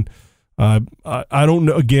 And I don't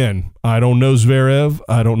know. Again, I don't know Zverev.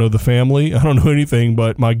 I don't know the family. I don't know anything.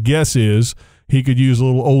 But my guess is he could use a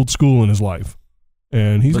little old school in his life,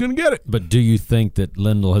 and he's going to get it. But do you think that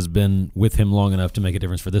Lendl has been with him long enough to make a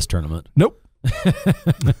difference for this tournament? Nope.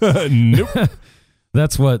 Nope.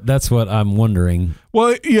 That's what I'm wondering.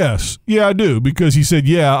 Well, yes. Yeah, I do, because he said,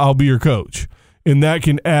 yeah, I'll be your coach. And that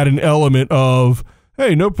can add an element of,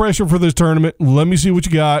 hey, no pressure for this tournament. Let me see what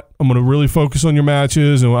you got. I'm going to really focus on your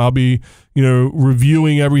matches, and I'll be,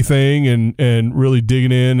 reviewing everything and really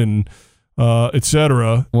digging in and et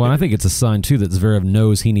cetera. Well, I think it's a sign, too, that Zverev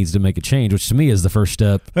knows he needs to make a change, which to me is the first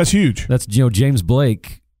step. That's huge. That's, James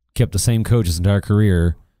Blake kept the same coach his entire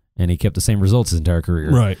career, and he kept the same results his entire career.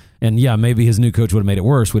 Right. And, yeah, maybe his new coach would have made it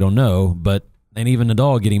worse. We don't know. And even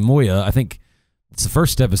Nadal getting Moya, I think it's the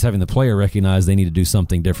first step is having the player recognize they need to do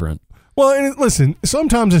something different. Well, and listen,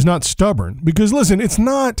 sometimes it's not stubborn because, listen, it's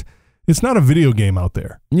not a video game out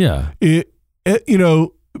there. Yeah.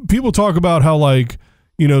 People talk about how,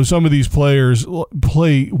 some of these players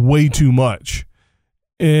play way too much.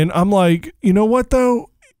 And I'm like, you know what, though?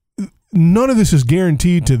 None of this is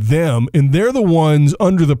guaranteed to them, and they're the ones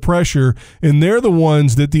under the pressure, and they're the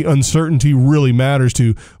ones that the uncertainty really matters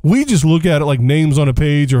to. We just look at it like names on a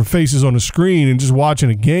page or faces on a screen and just watching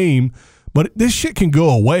a game, but this shit can go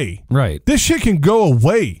away. Right. This shit can go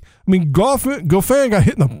away. Goffin got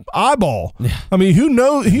hit in the eyeball. Yeah. Who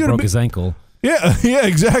knows? He broke his ankle. Yeah,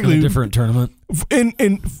 exactly. In a different tournament.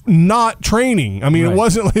 In not training. Right. It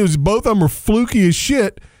wasn't. It was both of them were fluky as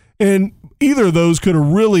shit, and either of those could have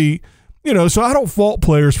really, So I don't fault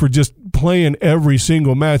players for just playing every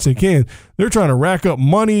single match they can. They're trying to rack up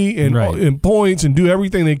money and points and do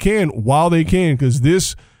everything they can while they can,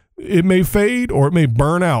 because it may fade or it may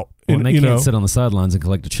burn out. Well, and they can't sit on the sidelines and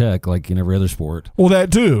collect a check like in every other sport. Well,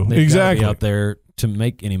 that too. They've exactly. Got to be out there to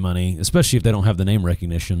make any money, especially if they don't have the name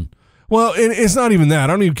recognition. Well, and it's not even that.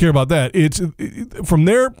 I don't even care about that. It's from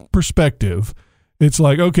their perspective, it's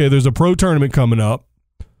like, okay, there's a pro tournament coming up.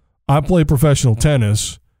 I play professional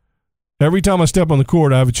tennis. Every time I step on the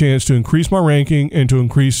court, I have a chance to increase my ranking and to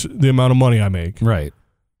increase the amount of money I make. Right.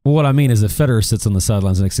 Well, what I mean is if Federer sits on the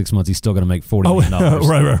sidelines the next 6 months, he's still going to make $40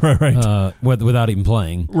 million. Right. Without even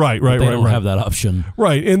playing. Right. They don't have that option.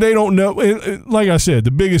 Right. And they don't know. And like I said,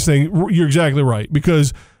 the biggest thing, you're exactly right,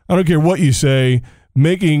 because I don't care what you say,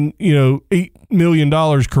 making, $8 million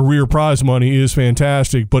career prize money is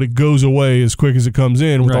fantastic, but it goes away as quick as it comes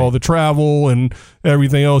in with all the travel and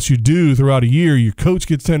everything else you do throughout a year. Your coach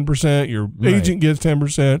gets 10%, your agent gets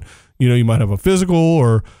 10%. You might have a physical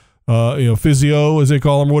or physio, as they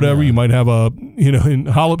call them, or whatever. Yeah. You might have in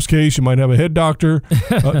Hollop's case, you might have a head doctor.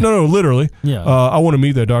 No, literally. Yeah. I want to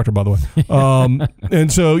meet that doctor, by the way.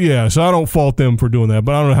 And so I don't fault them for doing that,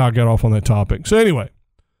 but I don't know how I got off on that topic. So anyway,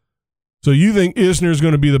 so you think Isner is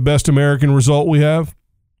going to be the best American result we have?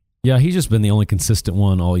 Yeah, he's just been the only consistent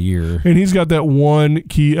one all year. And he's got that one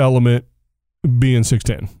key element being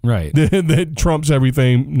 6'10". Right. that trumps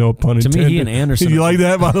everything, no pun intended. To me, he and Anderson. You like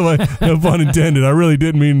that, by the way? No pun intended. I really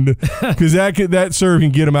didn't mean to, because that serve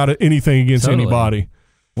can get him out of anything against anybody.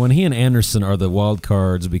 When he and Anderson are the wild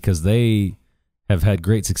cards because they have had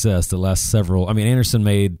great success the last several. I mean, Anderson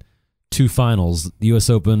made 2 finals, the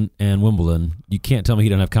U.S. Open and Wimbledon. You can't tell me he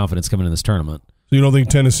doesn't have confidence coming in this tournament. So you don't think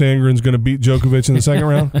Tennis Sandgren's going to beat Djokovic in the second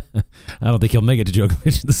round? I don't think he'll make it to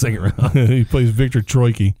Djokovic in the second round. He plays Victor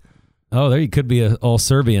Troicki. Oh, there you could be an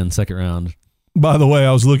all-Serbian second round. By the way,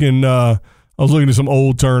 I was looking at some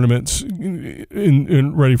old tournaments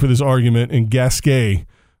in ready for this argument, and Gasquet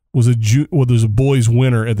was a boys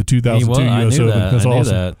winner at the 2002 U.S. Open. That's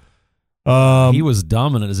awesome. That. He was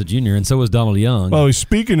dominant as a junior, and so was Donald Young. Oh,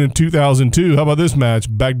 speaking in 2002, how about this match?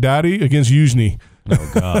 Baghdadi against Yuzhny.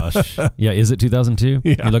 Oh, gosh. Yeah, is it 2002?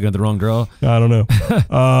 Yeah. You're looking at the wrong draw? I don't know.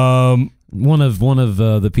 One of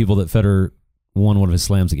the people that Federer won one of his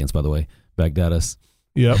slams against, by the way, Baghdadis.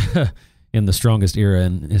 Yep. In the strongest era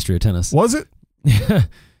in history of tennis. Was it?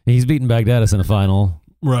 He's beaten Baghdadis in a final.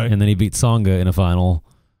 Right. And then he beat Tsonga in a final.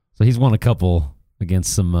 So he's won a couple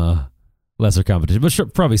against some lesser competition.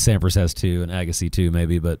 But probably Sampras has too, and Agassi too,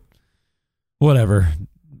 maybe. But whatever.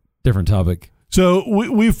 Different topic. So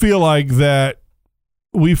we feel like that.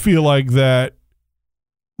 We feel like that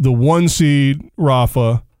the 1 seed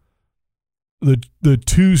Rafa, the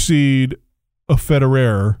 2 seed of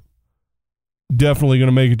Federer, definitely going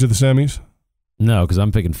to make it to the semis. No, because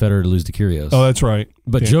I'm picking Federer to lose to Kyrgios. Oh, that's right.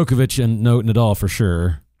 But Djokovic and Nadal for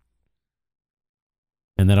sure.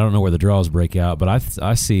 And then I don't know where the draws break out, but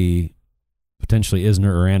I see potentially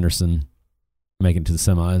Isner or Anderson making it to the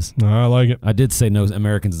semis. No, I like it. I did say no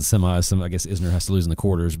Americans in the semis. So I guess Isner has to lose in the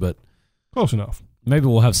quarters, but close enough. Maybe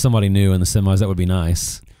we'll have somebody new in the semis. That would be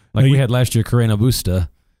nice. Like we had last year, Carreño Busta.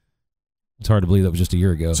 It's hard to believe that was just a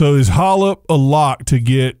year ago. So is Hollop a lock to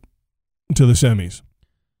get to the semis?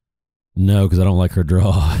 No, because I don't like her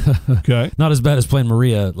draw. Okay. Not as bad as playing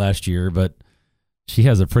Maria last year, but she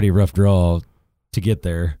has a pretty rough draw to get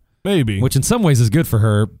there. Maybe. Which in some ways is good for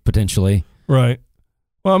her, potentially. Right.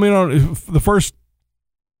 Well, I mean, the first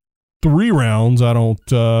 3 rounds, I don't...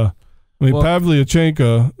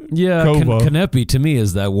 Pavlyuchenko, yeah, Kova. Kanepi to me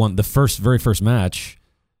is that one. The very first match,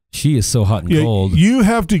 she is so hot and cold. You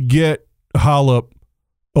have to get Hollop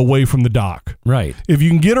away from the dock. Right. If you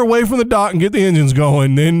can get her away from the dock and get the engines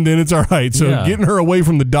going, then it's all right. So getting her away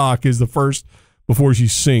from the dock is the first before she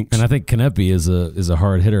sinks. And I think Kanepi is a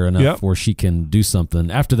hard hitter enough where she can do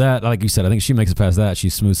something. After that, like you said, I think she makes it past that.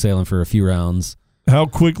 She's smooth sailing for a few rounds. How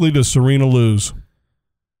quickly does Serena lose?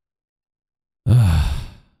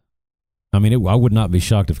 I mean, I would not be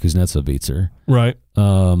shocked if Kuznetsova beats her. Right.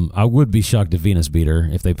 I would be shocked if Venus beat her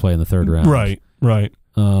if they play in the 3rd round. Right.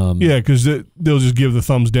 Yeah, because they'll just give the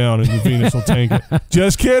thumbs down and Venus will tank it.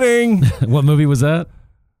 Just kidding. What movie was that?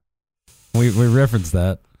 We referenced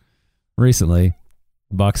that recently.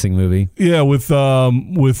 Boxing movie. Yeah, with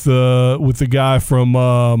the guy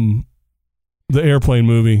from the airplane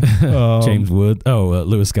movie. James Wood.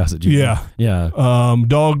 Louis Gossett Jr. Yeah.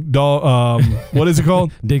 What is it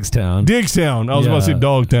called? Diggstown. I was about to say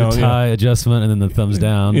Dogtown. The tie adjustment and then the thumbs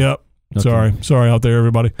down. Yep. Okay. Sorry out there,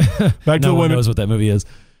 everybody. Back to the women. No one knows what that movie is.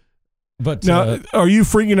 But now, are you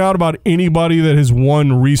freaking out about anybody that has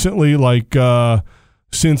won recently, like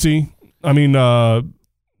Cincy? I mean,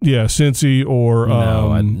 Cincy or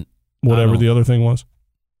whatever the other thing was.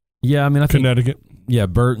 Yeah, I mean, I think Connecticut. Yeah,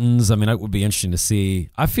 Burton's. I mean, it would be interesting to see.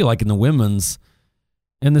 I feel like in the women's,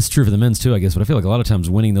 and this is true for the men's too, I guess, but I feel like a lot of times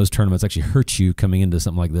winning those tournaments actually hurts you coming into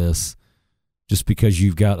something like this just because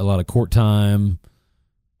you've got a lot of court time.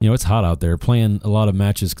 You know, it's hot out there. Playing a lot of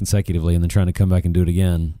matches consecutively and then trying to come back and do it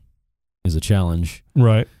again is a challenge.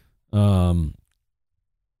 Right.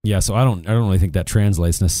 Yeah, so I don't really think that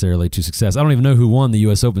translates necessarily to success. I don't even know who won the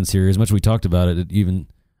U.S. Open series. Much as we talked about it,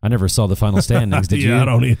 I never saw the final standings. Did you? I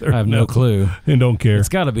don't either. I have no clue. And don't care. It's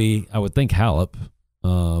got to be, I would think, Halep,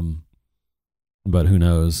 but who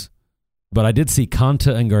knows. But I did see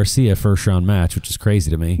Konta and Garcia first round match, which is crazy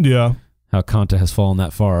to me. Yeah. How Konta has fallen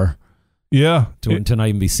that far. Yeah. To not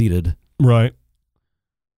even be seeded. Right.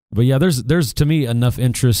 But yeah, there's to me enough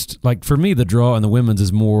interest. Like for me, the draw in the women's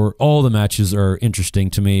is more, all the matches are interesting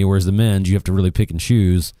to me, whereas the men's, you have to really pick and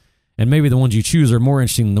choose. And maybe the ones you choose are more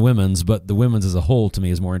interesting than the women's, but the women's as a whole to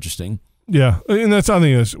me is more interesting. Yeah, and I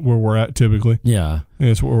think that's where we're at typically. Yeah.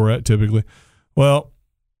 That's where we're at typically. Well,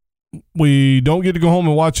 we don't get to go home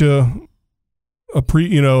and watch a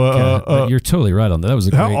You're totally right on that. That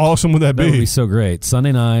was how awesome would that be? That would be so great.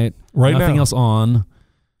 Sunday night, right nothing now. else on.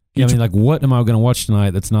 Yeah, I mean, like, what am I going to watch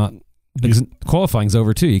tonight that's not... Qualifying's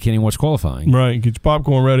over, too. You can't even watch qualifying. Right. Get your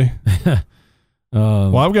popcorn ready.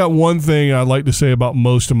 Well, I've got one thing I'd like to say about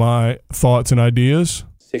most of my thoughts and ideas.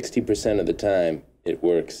 60% of the time, it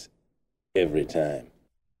works every time.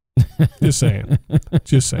 Just saying.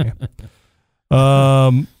 Just saying.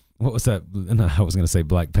 What was that? No, I was going to say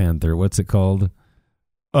Black Panther. What's it called?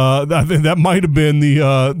 I think that might have been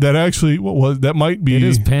the that actually what was that might be It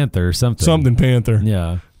is Panther something Panther.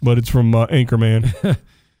 Yeah, but it's from Anchorman.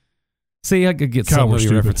 See, I could get God, some we're movie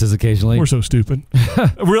stupid. references occasionally. We're so stupid.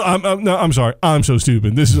 I'm sorry. I'm so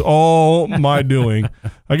stupid. This is all my doing.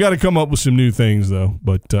 I got to come up with some new things though,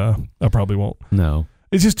 but I probably won't. No.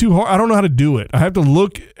 It's just too hard. I don't know how to do it. I have to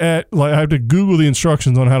look at, I have to Google the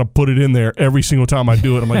instructions on how to put it in there every single time I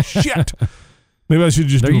do it. I'm like, shit. Maybe I should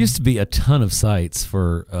just There used to be a ton of sites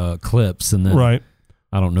for clips, and then right.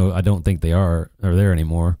 I don't know. I don't think they are there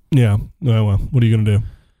anymore. Yeah. Well, what are you going to do?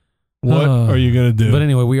 What are you going to do? But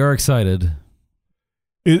anyway, we are excited.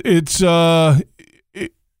 It's a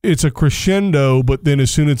crescendo, but then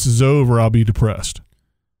as soon as it's over, I'll be depressed.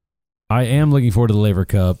 I am looking forward to the Laver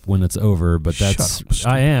Cup when it's over, but but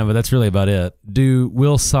that's really about it.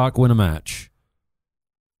 Will Sock win a match?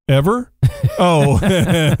 Ever? Oh,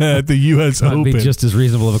 at the U.S. Might Open. be just as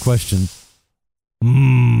reasonable of a question.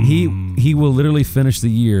 He will literally finish the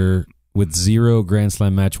year with 0 Grand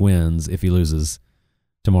Slam match wins if he loses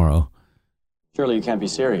tomorrow. Surely you can't be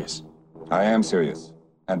serious. I am serious.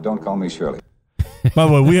 And don't call me Shirley. By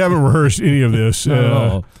the way, we haven't rehearsed any of this. Not at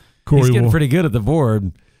all. Corey He's getting pretty good at the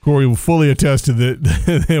board. Corey will fully attest to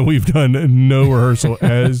that we've done no rehearsal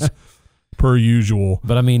as per usual.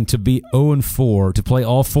 But I mean, to be 0-4, to play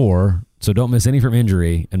all 4, so don't miss any from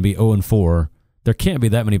injury, and be 0-4, there can't be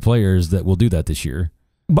that many players that will do that this year.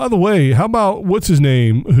 By the way, how about what's his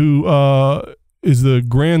name, who is the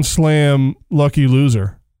Grand Slam lucky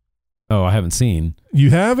loser? Oh, I haven't seen. You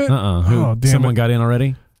haven't? Oh, damn Someone got in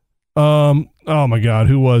already? Oh my God,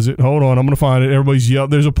 who was it? Hold on, I'm going to find it. Everybody's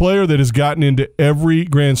yelling. There's a player that has gotten into every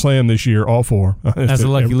Grand Slam this year, all 4. As a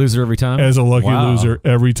lucky loser every time? As a lucky loser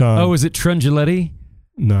every time. Oh, is it Trungiletti?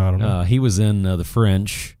 No, I don't know. He was in the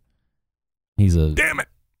French. He's a... Damn it!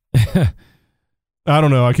 I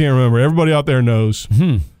don't know. I can't remember. Everybody out there knows.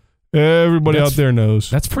 Everybody out there knows.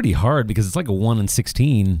 That's pretty hard because it's like a 1 in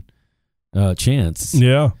 16 chance.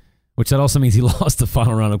 Yeah. Which that also means he lost the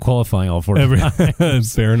final round of qualifying all 4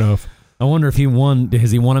 times. Fair enough. I wonder if he won.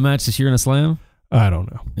 Has he won a match this year in a slam? I don't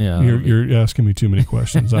know. Yeah, you're asking me too many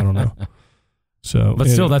questions. I don't know. So, but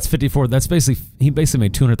still, that's 54. That's he basically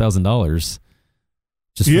made $200,000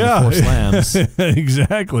 just for the 4 slams.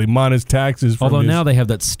 Exactly, minus taxes. Although now they have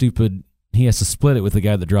that stupid. He has to split it with the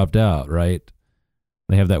guy that dropped out. Right?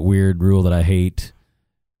 They have that weird rule that I hate.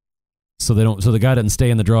 So they don't. So the guy doesn't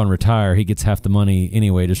stay in the draw and retire. He gets half the money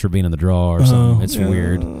anyway, just for being in the draw or something. It's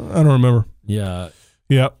weird. I don't remember. Yeah.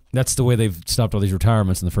 Yep. That's the way they've stopped all these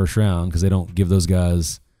retirements in the first round because they don't give those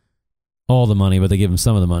guys all the money, but they give them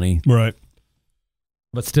some of the money. Right.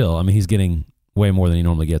 But still, I mean, he's getting way more than he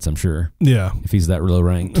normally gets, I'm sure. Yeah. If he's that low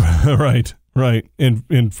ranked. Right.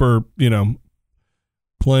 And for,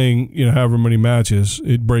 playing, however many matches,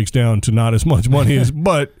 it breaks down to not as much money as,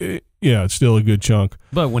 but it's still a good chunk.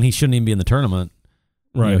 But when he shouldn't even be in the tournament,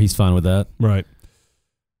 right. He's fine with that. Right.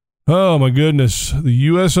 Oh, my goodness. The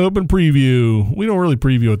U.S. Open preview. We don't really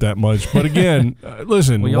preview it that much. But again,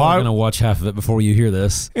 listen. Well, y'all are going to watch half of it before you hear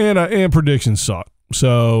this. And predictions suck.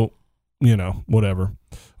 So, whatever.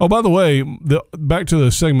 Oh, by the way, back to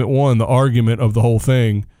the segment 1, the argument of the whole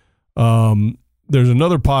thing. There's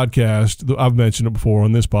another podcast, I've mentioned it before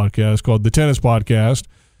on this podcast, called The Tennis Podcast.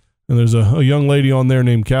 And there's a young lady on there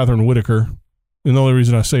named Catherine Whitaker. And the only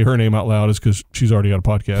reason I say her name out loud is because she's already got a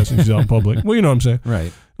podcast and she's out in public. Well, you know what I'm saying.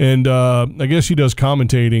 Right. And I guess she does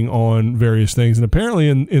commentating on various things. And apparently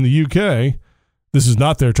in the UK, this is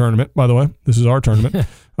not their tournament, by the way. This is our tournament.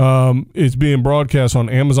 It's being broadcast on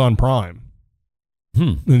Amazon Prime.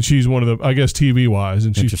 And she's one of the, I guess, TV-wise.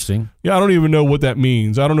 And interesting. Yeah, I don't even know what that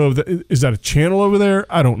means. I don't know is that a channel over there?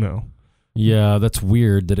 I don't know. Yeah, that's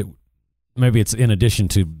weird that maybe it's in addition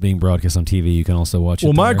to being broadcast on TV, you can also watch it.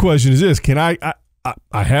 Well, my question is this. Can I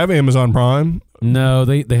have Amazon Prime? No,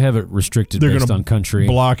 they have it restricted based on country.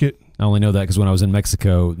 Block it. I only know that because when I was in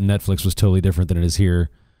Mexico, Netflix was totally different than it is here.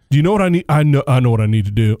 Do you know what I need? I know what I need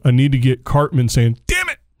to do. I need to get Cartman saying, "Damn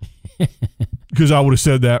it," because I would have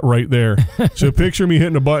said that right there. So picture me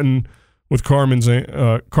hitting a button with Cartman saying,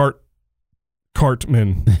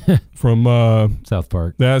 Cartman from South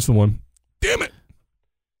Park. That's the one. Damn it.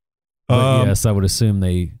 But yes, I would assume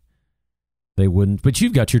they wouldn't. But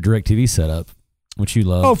you've got your DirecTV set up, which you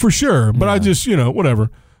love. Oh, for sure. But Yeah. I just, whatever.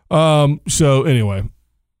 So anyway.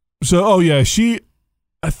 So, oh yeah, she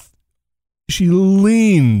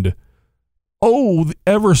leaned,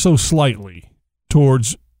 ever so slightly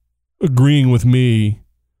towards agreeing with me,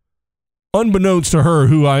 unbeknownst to her,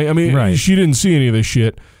 Right. she didn't see any of this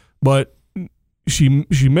shit, but she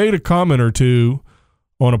made a comment or two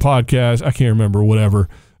on a podcast, I can't remember, whatever,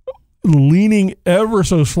 leaning ever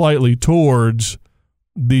so slightly towards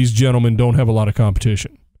these gentlemen don't have a lot of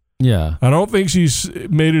competition. Yeah. I don't think she's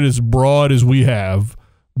made it as broad as we have,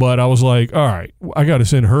 but I was like, all right, I got to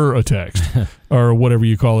send her a text or whatever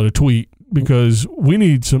you call it, a tweet, because we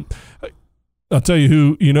need some. I'll tell you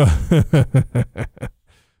who,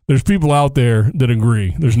 there's people out there that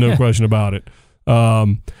agree. There's no question about it.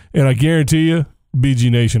 And I guarantee you, BG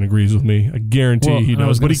Nation agrees with me. I guarantee he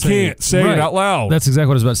does, but he can't say it out loud. That's exactly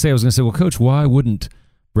what I was about to say. I was going to say, well, Coach, why wouldn't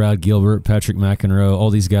Brad Gilbert, Patrick McEnroe, all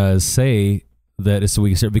these guys say that it's a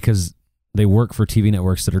weak start? Because they work for TV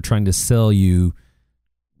networks that are trying to sell you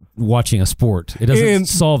watching a sport. It doesn't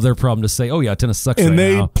solve their problem to say, oh yeah, tennis sucks and right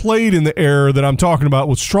they now. played in the era that I'm talking about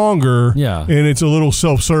with Stronger, Yeah. and it's a little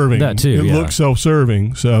self-serving. That too, It yeah. looks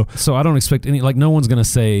self-serving, so I don't expect no one's going to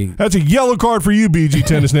say, that's a yellow card for you, BG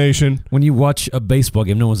Tennis Nation. when you watch a baseball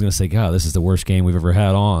game, no one's going to say, God, this is the worst game we've ever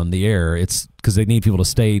had on the air. It's because they need people to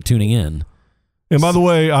stay tuning in. And by the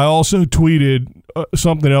way, I also tweeted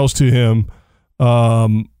something else to him.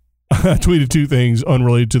 I tweeted two things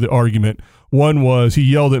unrelated to the argument. One was he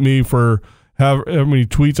yelled at me for however many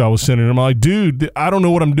tweets I was sending him. I'm like, dude, I don't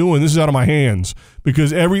know what I'm doing. This is out of my hands,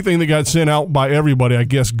 because everything that got sent out by everybody, I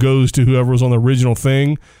guess, goes to whoever was on the original thing.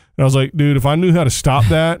 And I was like, dude, if I knew how to stop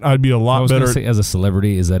that, I'd be a lot I was better. going to say, as a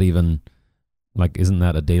celebrity, is that even, isn't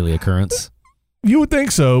that a daily occurrence? You would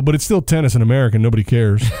think so, but it's still tennis in America. Nobody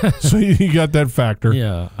cares. So you got that factor.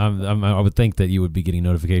 Yeah, I would think that you would be getting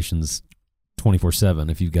notifications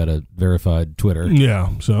 24/7 if you've got a verified Twitter. Yeah.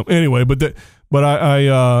 So anyway,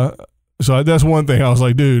 so that's one thing. I was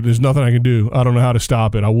like, dude, there's nothing I can do. I don't know how to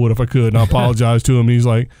stop it. I would if I could. And I apologized to him. He's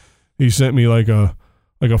like, he sent me like a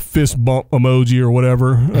fist bump emoji or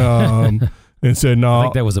whatever, and said, no. I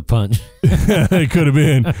think that was a punch. It could have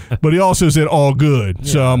been, but he also said all good. Yeah.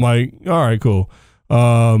 So I'm like, all right, cool.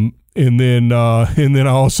 And then I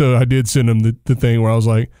did send him the thing where I was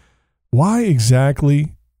like, why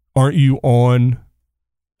exactly aren't you on,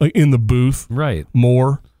 in the booth, right,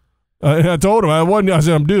 more? And I told him I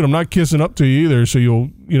said, dude, I'm not kissing up to you either, so you'll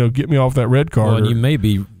get me off that red card. Well,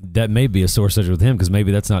 and that may be a sore subject with him, because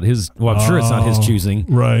maybe that's not his. Well, I'm sure it's not his choosing,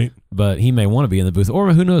 right? But he may want to be in the booth,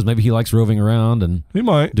 or who knows? Maybe he likes roving around and he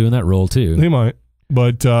might doing that role too. He might,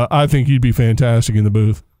 but I think he'd be fantastic in the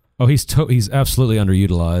booth. Oh, he's absolutely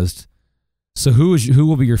underutilized. So who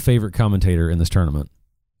will be your favorite commentator in this tournament?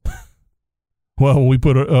 Well, when we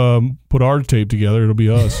put our tape together, it'll be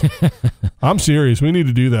us. I'm serious. We need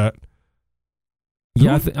to do that.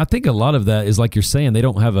 Yeah, I think a lot of that is like you're saying. They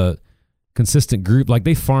don't have a consistent group. Like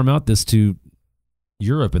they farm out this to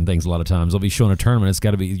Europe and things a lot of times. They'll be showing a tournament. It's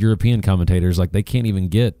got to be European commentators. Like they can't even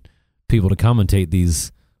get people to commentate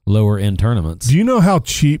these lower end tournaments. Do you know how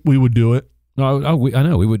cheap we would do it? No, I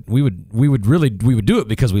know we would do it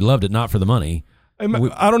because we loved it, not for the money.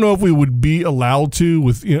 I don't know if we would be allowed to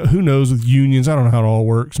with, who knows, with unions. I don't know how it all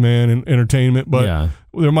works, man, in entertainment, but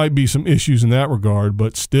there might be some issues in that regard,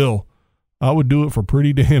 but still, I would do it for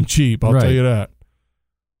pretty damn cheap. I'll tell you that.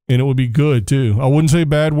 And it would be good too. I wouldn't say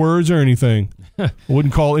bad words or anything. I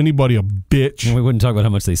wouldn't call anybody a bitch. And we wouldn't talk about how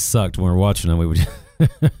much they sucked when we were watching them. We would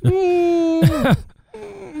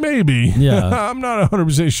maybe. Yeah. I'm not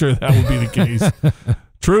 100% sure that would be the case.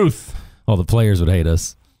 Truth. All the players would hate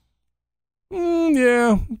us.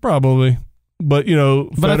 Yeah, probably. But,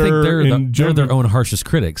 Federer I think they're their own harshest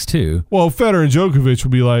critics, too. Well, Federer and Djokovic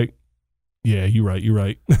would be like, yeah, you're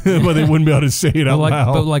right. But they wouldn't be able to say it out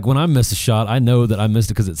loud. But when I miss a shot, I know that I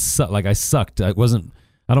missed it because I sucked. I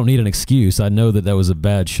don't need an excuse. I know that was a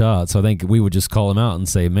bad shot. So I think we would just call them out and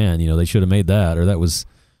say, man, they should have made that, or that was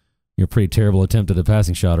your pretty terrible attempt at a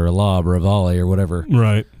passing shot or a lob or a volley or whatever.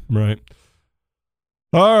 Right.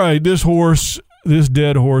 All right, this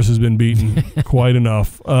dead horse has been beaten quite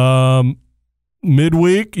enough.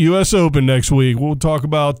 Midweek, U.S. Open next week. We'll talk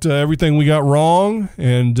about everything we got wrong,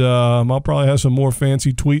 and I'll probably have some more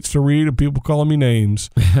fancy tweets to read of people calling me names.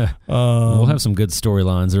 We'll have some good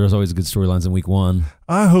storylines. There's always good storylines in week one.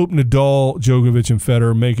 I hope Nadal, Djokovic, and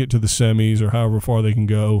Federer make it to the semis or however far they can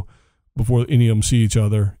go before any of them see each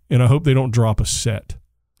other, and I hope they don't drop a set.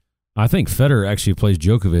 I think Federer actually plays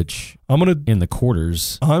Djokovic in the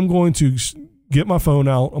quarters. I'm going to get my phone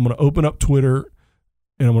out. I'm going to open up Twitter,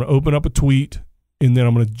 and I'm going to open up a tweet, and then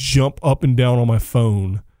I'm going to jump up and down on my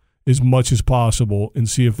phone as much as possible and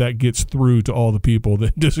see if that gets through to all the people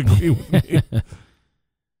that disagree with me.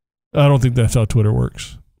 I don't think that's how Twitter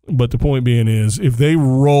works. But the point being is, if they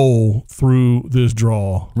roll through this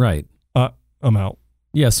draw, right, I'm out.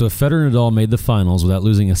 Yeah, so if Federer and Nadal made the finals without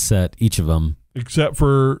losing a set, each of them, except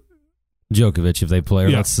for Djokovic, if they play, or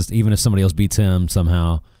yeah. that's just, even if somebody else beats him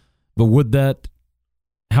somehow. But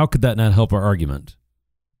how could that not help our argument?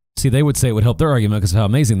 See, they would say it would help their argument because of how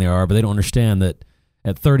amazing they are, but they don't understand that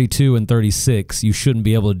at 32 and 36, you shouldn't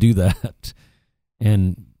be able to do that.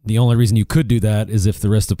 And the only reason you could do that is if the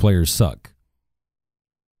rest of the players suck.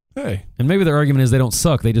 Hey. And maybe their argument is they don't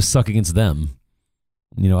suck, they just suck against them.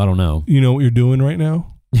 I don't know. You know what you're doing right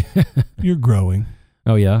now? You're growing.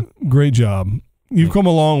 Oh, yeah? Great job. You've come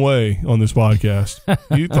a long way on this podcast.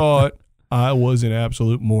 You thought I was an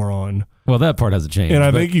absolute moron. Well, that part hasn't changed. And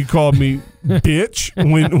I think you called me bitch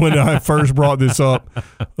when I first brought this up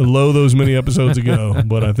those many episodes ago.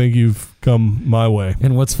 But I think you've come my way.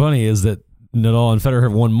 And what's funny is that Nadal and Federer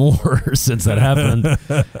have won more since that happened.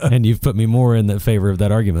 And you've put me more in the favor of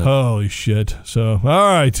that argument. Holy shit. So,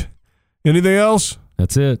 all right. Anything else?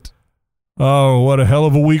 That's it. Oh, what a hell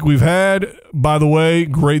of a week we've had. By the way,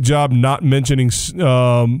 great job not mentioning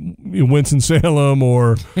Winston-Salem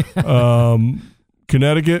or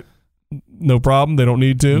Connecticut. No problem. They don't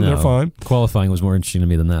need to. No. They're fine. Qualifying was more interesting to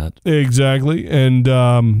me than that. Exactly. And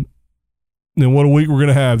then what a week we're going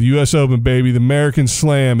to have. The U.S. Open, baby. The American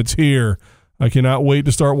Slam. It's here. I cannot wait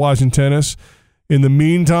to start watching tennis. In the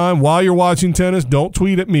meantime, while you're watching tennis, don't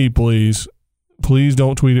tweet at me, please. Please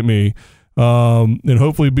don't tweet at me. And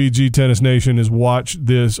hopefully BG Tennis Nation has watched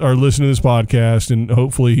this or listened to this podcast, and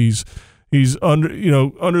hopefully he's under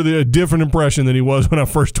a different impression than he was when I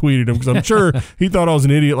first tweeted him, because I'm sure he thought I was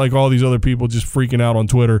an idiot like all these other people just freaking out on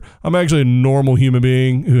Twitter. I'm actually a normal human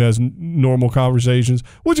being who has normal conversations,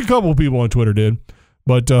 which a couple of people on Twitter did.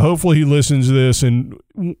 But hopefully he listens to this, and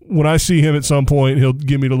when I see him at some point, he'll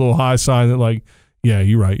give me the little high sign that, like, yeah,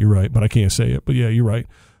 you're right, but I can't say it. But yeah, you're right.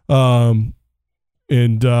 And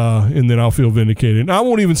then I'll feel vindicated. And I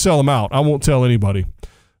won't even sell them out. I won't tell anybody.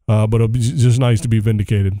 But it'll be just nice to be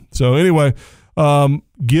vindicated. So anyway,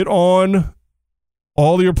 get on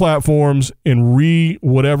all your platforms and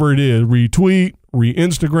whatever it is. Retweet,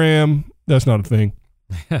 Instagram. That's not a thing.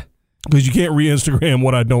 Because you can't Instagram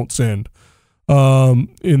what I don't send. And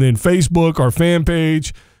then Facebook, our fan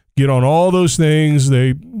page. Get on all those things.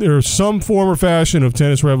 There's some form or fashion of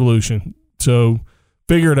Tennis Revolution. So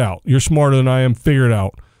figure it out. You're smarter than I am. Figure it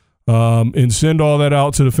out. And send all that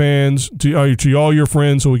out to the fans, to all your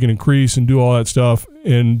friends, so we can increase and do all that stuff.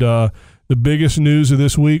 And the biggest news of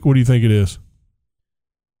this week, what do you think it is?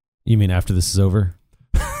 You mean after this is over?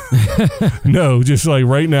 No, just like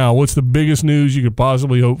right now. What's the biggest news you could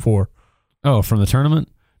possibly hope for? Oh, from the tournament?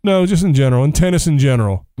 No, just in general, in tennis in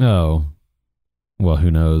general. Oh, well, who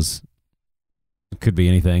knows? It could be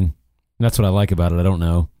anything. That's what I like about it. I don't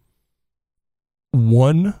know.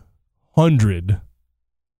 100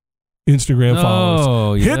 Instagram followers.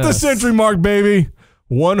 Oh, yes. Hit the century mark, baby.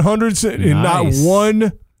 100 and not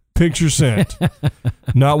one picture sent.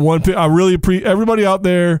 Not one. I really appreciate everybody out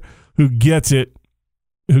there who gets it,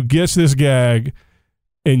 who gets this gag,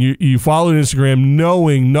 and you follow Instagram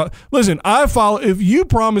knowing. Listen, I follow. If you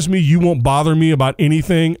promise me you won't bother me about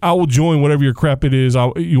anything, I will join whatever your crap it is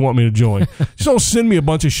you want me to join. Just don't send me a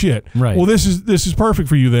bunch of shit. Right. Well, this is perfect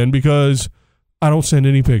for you then, because I don't send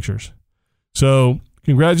any pictures. So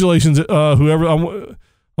congratulations, whoever.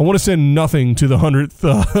 I want to send nothing to the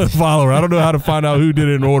 100th follower. I don't know how to find out who did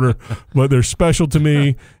it in order, but they're special to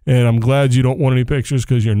me, and I'm glad you don't want any pictures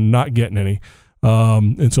because you're not getting any.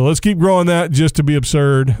 And so let's keep growing that just to be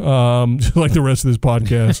absurd, just like the rest of this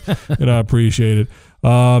podcast, and I appreciate it.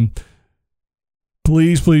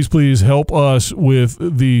 Please help us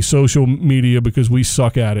with the social media because we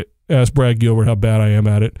suck at it. Ask Brad Gilbert how bad I am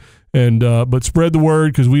at it. And but spread the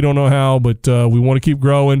word because we don't know how, but we want to keep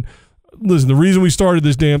growing. Listen, the reason we started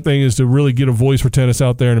this damn thing is to really get a voice for tennis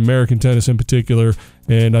out there, and American tennis in particular,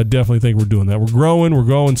 and I definitely think we're doing that. We're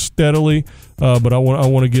growing steadily, but I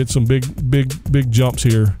want to get some big jumps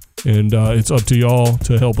here, and it's up to y'all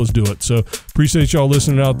to help us do it. So appreciate y'all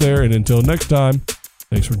listening out there, and until next time,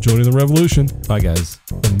 thanks for joining the revolution. Bye, guys.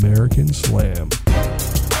 American Slam.